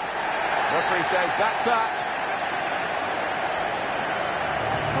 Referee says that's that.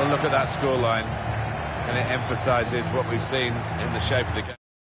 Well, look at that scoreline. And it emphasises what we've seen in the shape of the game.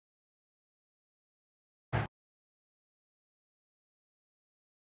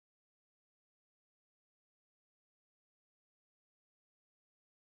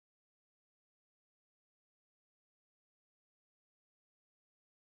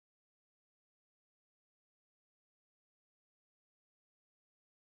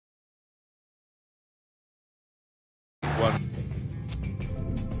 One.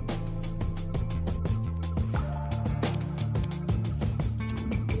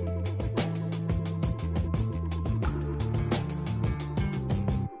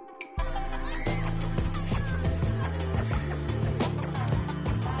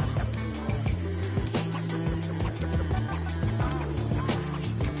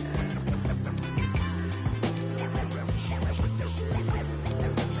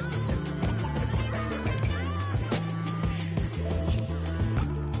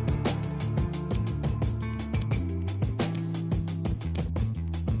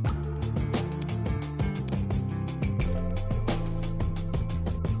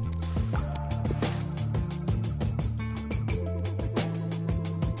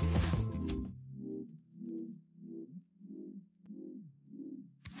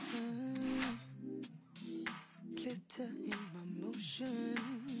 Glitter in my motion.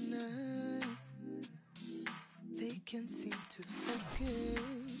 They can't seem to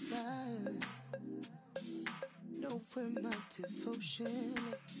focus. I know where my devotion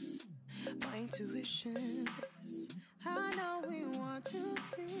is. My intuition says I know we want to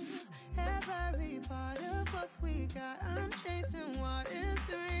feel every part of what we got. I'm chasing what is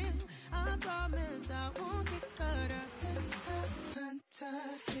real. I promise I won't get caught up in a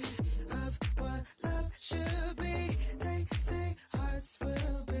fantasy of what love should be. They say hearts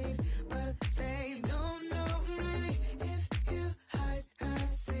will bleed, but they don't know me. If you hide, I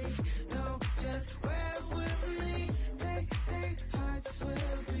see. No, just wear with me. They say hearts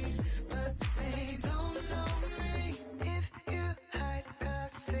will bleed, but they don't know me. If you hide, I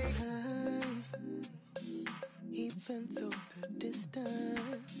see. Even though the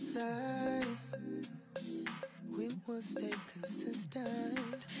distance, we will stay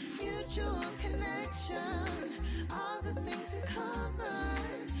consistent. Mutual connection, all the things in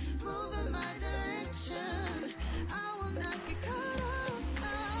common, move in my direction. I will not get caught up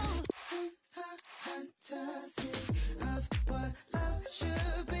now in a fantasy of what love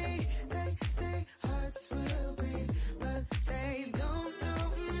should be. They say hearts will beat, but they don't know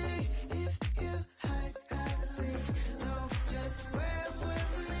me. If you hide, I see. No, just wear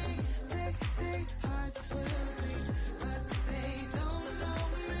with me. They say hearts will beat, but they don't know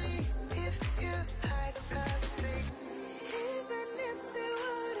me. If you hide, I see. Even if they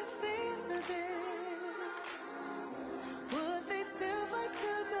were to feel this, would they still fight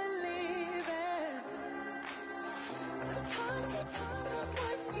to believe it? Stop talking of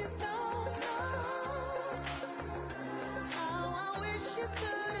what you don't know. How I wish you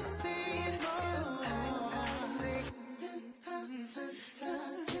could have seen more.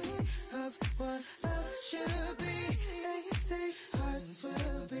 Fantasy of what love should be. They say hearts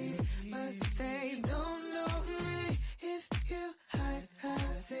will be, but they don't know me. If you hide, I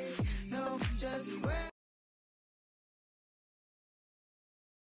see. No, just where.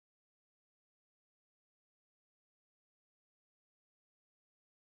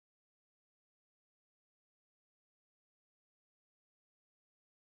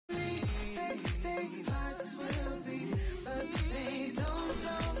 They say hearts will be, but they don't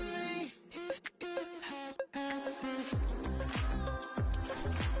know me. If you had passed.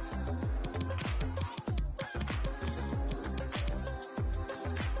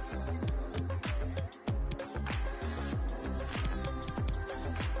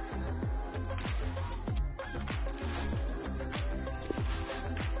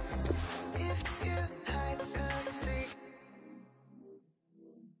 If you had passed.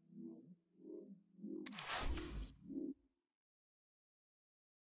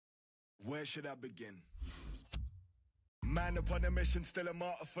 Where should I begin? Man upon a mission, still a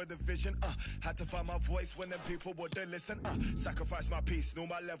martyr for the vision. Had to find my voice when them people wouldn't listen. Sacrifice my peace, knew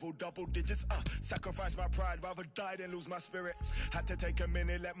my level, double digits. Sacrifice my pride, rather die than lose my spirit. Had to take a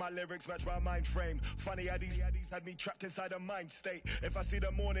minute, let my lyrics match my mind frame. Funny how these had me trapped inside a mind state. If I see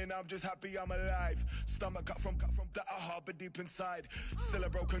the morning, I'm just happy I'm alive. Stomach cut from that I harbor deep inside. Still a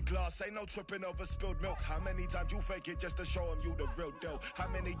broken glass, ain't no tripping over spilled milk. How many times you fake it just to show them you the real deal? How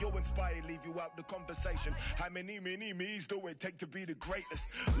many you inspire, leave you out the conversation? How many me's do it take to be the greatest?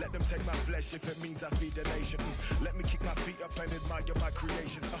 Let them take my flesh if it means I feed the nation. Let me keep my feet up and admire my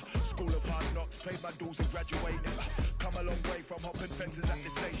creations. School of hard knocks, paid my dues and graduated. Come come a long way from hopping fences at the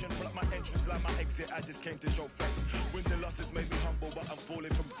station. Pull up my entrance like my exit, I just came to show face. Wins and losses made me humble, but I'm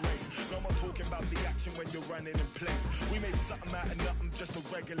falling from grace. No more talking about the action when you're running in place. We made something out of nothing, just a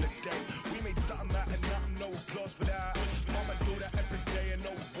regular day. We made something out of nothing, no applause for that. Mama do that every day and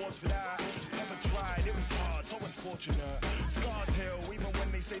no awards for that. Never tried, it was hard, so unfortunate. Scars heal, even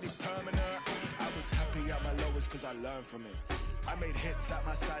when they say they permanent. I was happy at my lowest cause I learned from it. I made hits at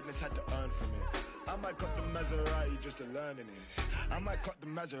my sadness, had to earn from it. I might cut the Maserati just to learn in it. I might cut the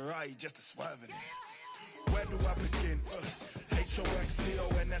Maserati just to swerve in it. Where do I begin?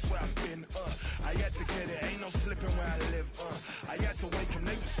 Xewkija, that's where I've been. I had to get it, ain't no slipping where I live. I had to wake him,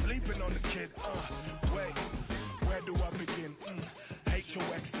 they was sleeping on the kid. Wait, where do I begin?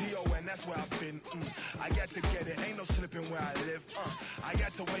 Xewkija, that's where I've been. I had to get it, ain't no slipping where I live. I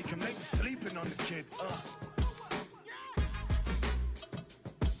had to wake him, they was sleeping on the kid.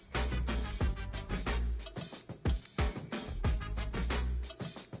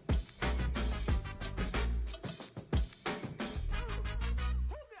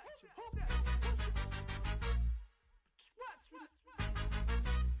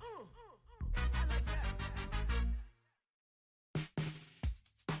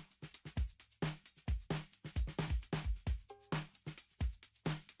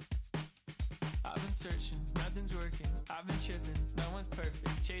 I've been searching, nothing's working. I've been tripping, no one's perfect.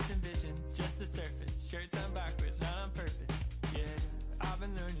 Chasing vision, just the surface. Shirts on backwards, not on purpose. Yeah, I've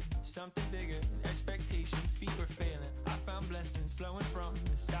been learning something bigger. Expectations, feet were failing. I found blessings flowing from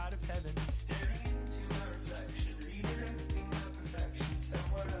the side of heaven. Staring into my reflection, reading everything my perfection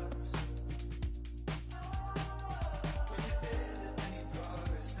somewhere else. When you're there, any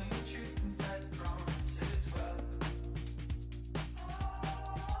progress, find the truth inside the promise as well.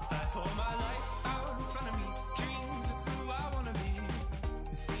 I hold my life out in front of me, dreams of who I wanna be,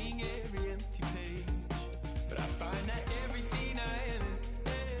 and seeing every empty page. But I find that everything I am is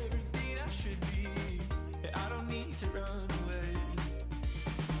everything I should be. I don't need to run away.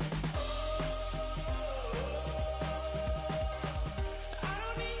 I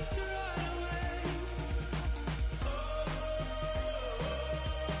don't need to run away.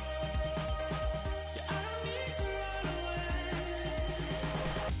 Yeah, I don't need to run away.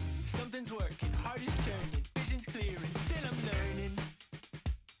 Something's working, heart is turning, vision's clearing, still I'm learning.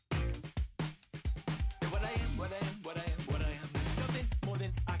 Yeah, what I am, what I am, what I am, what I am is something more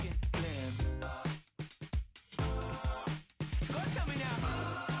than I can claim. So go tell me now.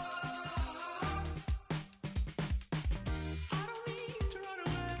 I don't need to run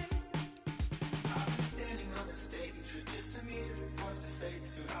away. I've been standing on the stage with just a mirror, forced to face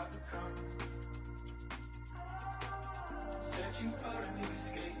who I've become. Searching for a new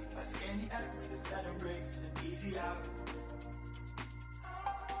escape. I scan the exits that embrace an easy out.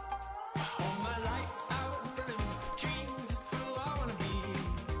 I hold my life out in front of me, dreams of who I wanna be,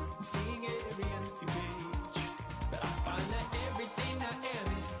 and seeing every empty page. But I find that everything I am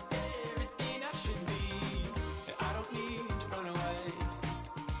is everything I should be. I don't need to run away.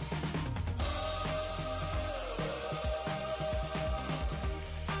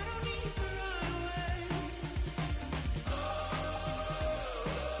 I don't need to run away.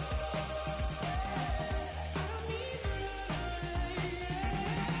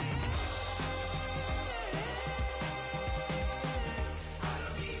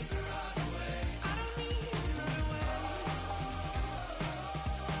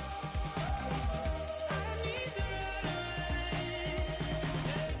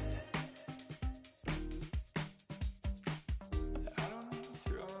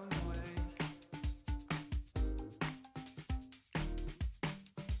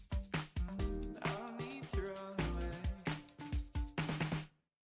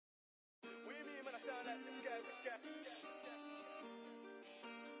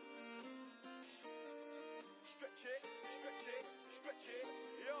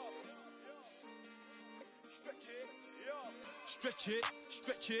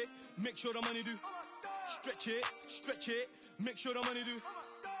 Stretch it, make sure the money do. Stretch it, make sure the money do.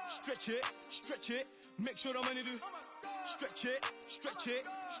 Stretch it, make sure the money do. Stretch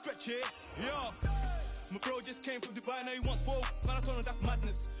it, yo. My bro just came from Dubai, now he wants 4. Man, I told him that's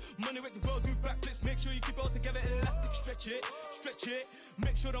madness. Money make the world do backflips, make sure you keep it all together, elastic. Stretch it,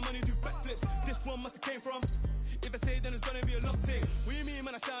 make sure the money do backflips. This one must have came from. If I say then it's gonna be a long thing. What you mean,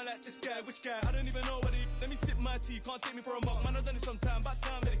 man? I sound like this guy, which guy? I don't even know what he. Let me sip my tea, can't take me for a mock. Man, I've done it sometime, about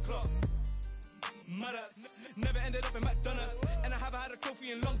time let it clock. Matters, never ended up in McDonald's, and I haven't had a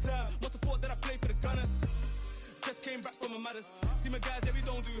trophy in a long time. Must have thought that I played for the Gunners. Just came back from a matters. See my guys, yeah, we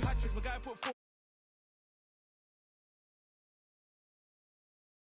don't do hat tricks. My guy put 4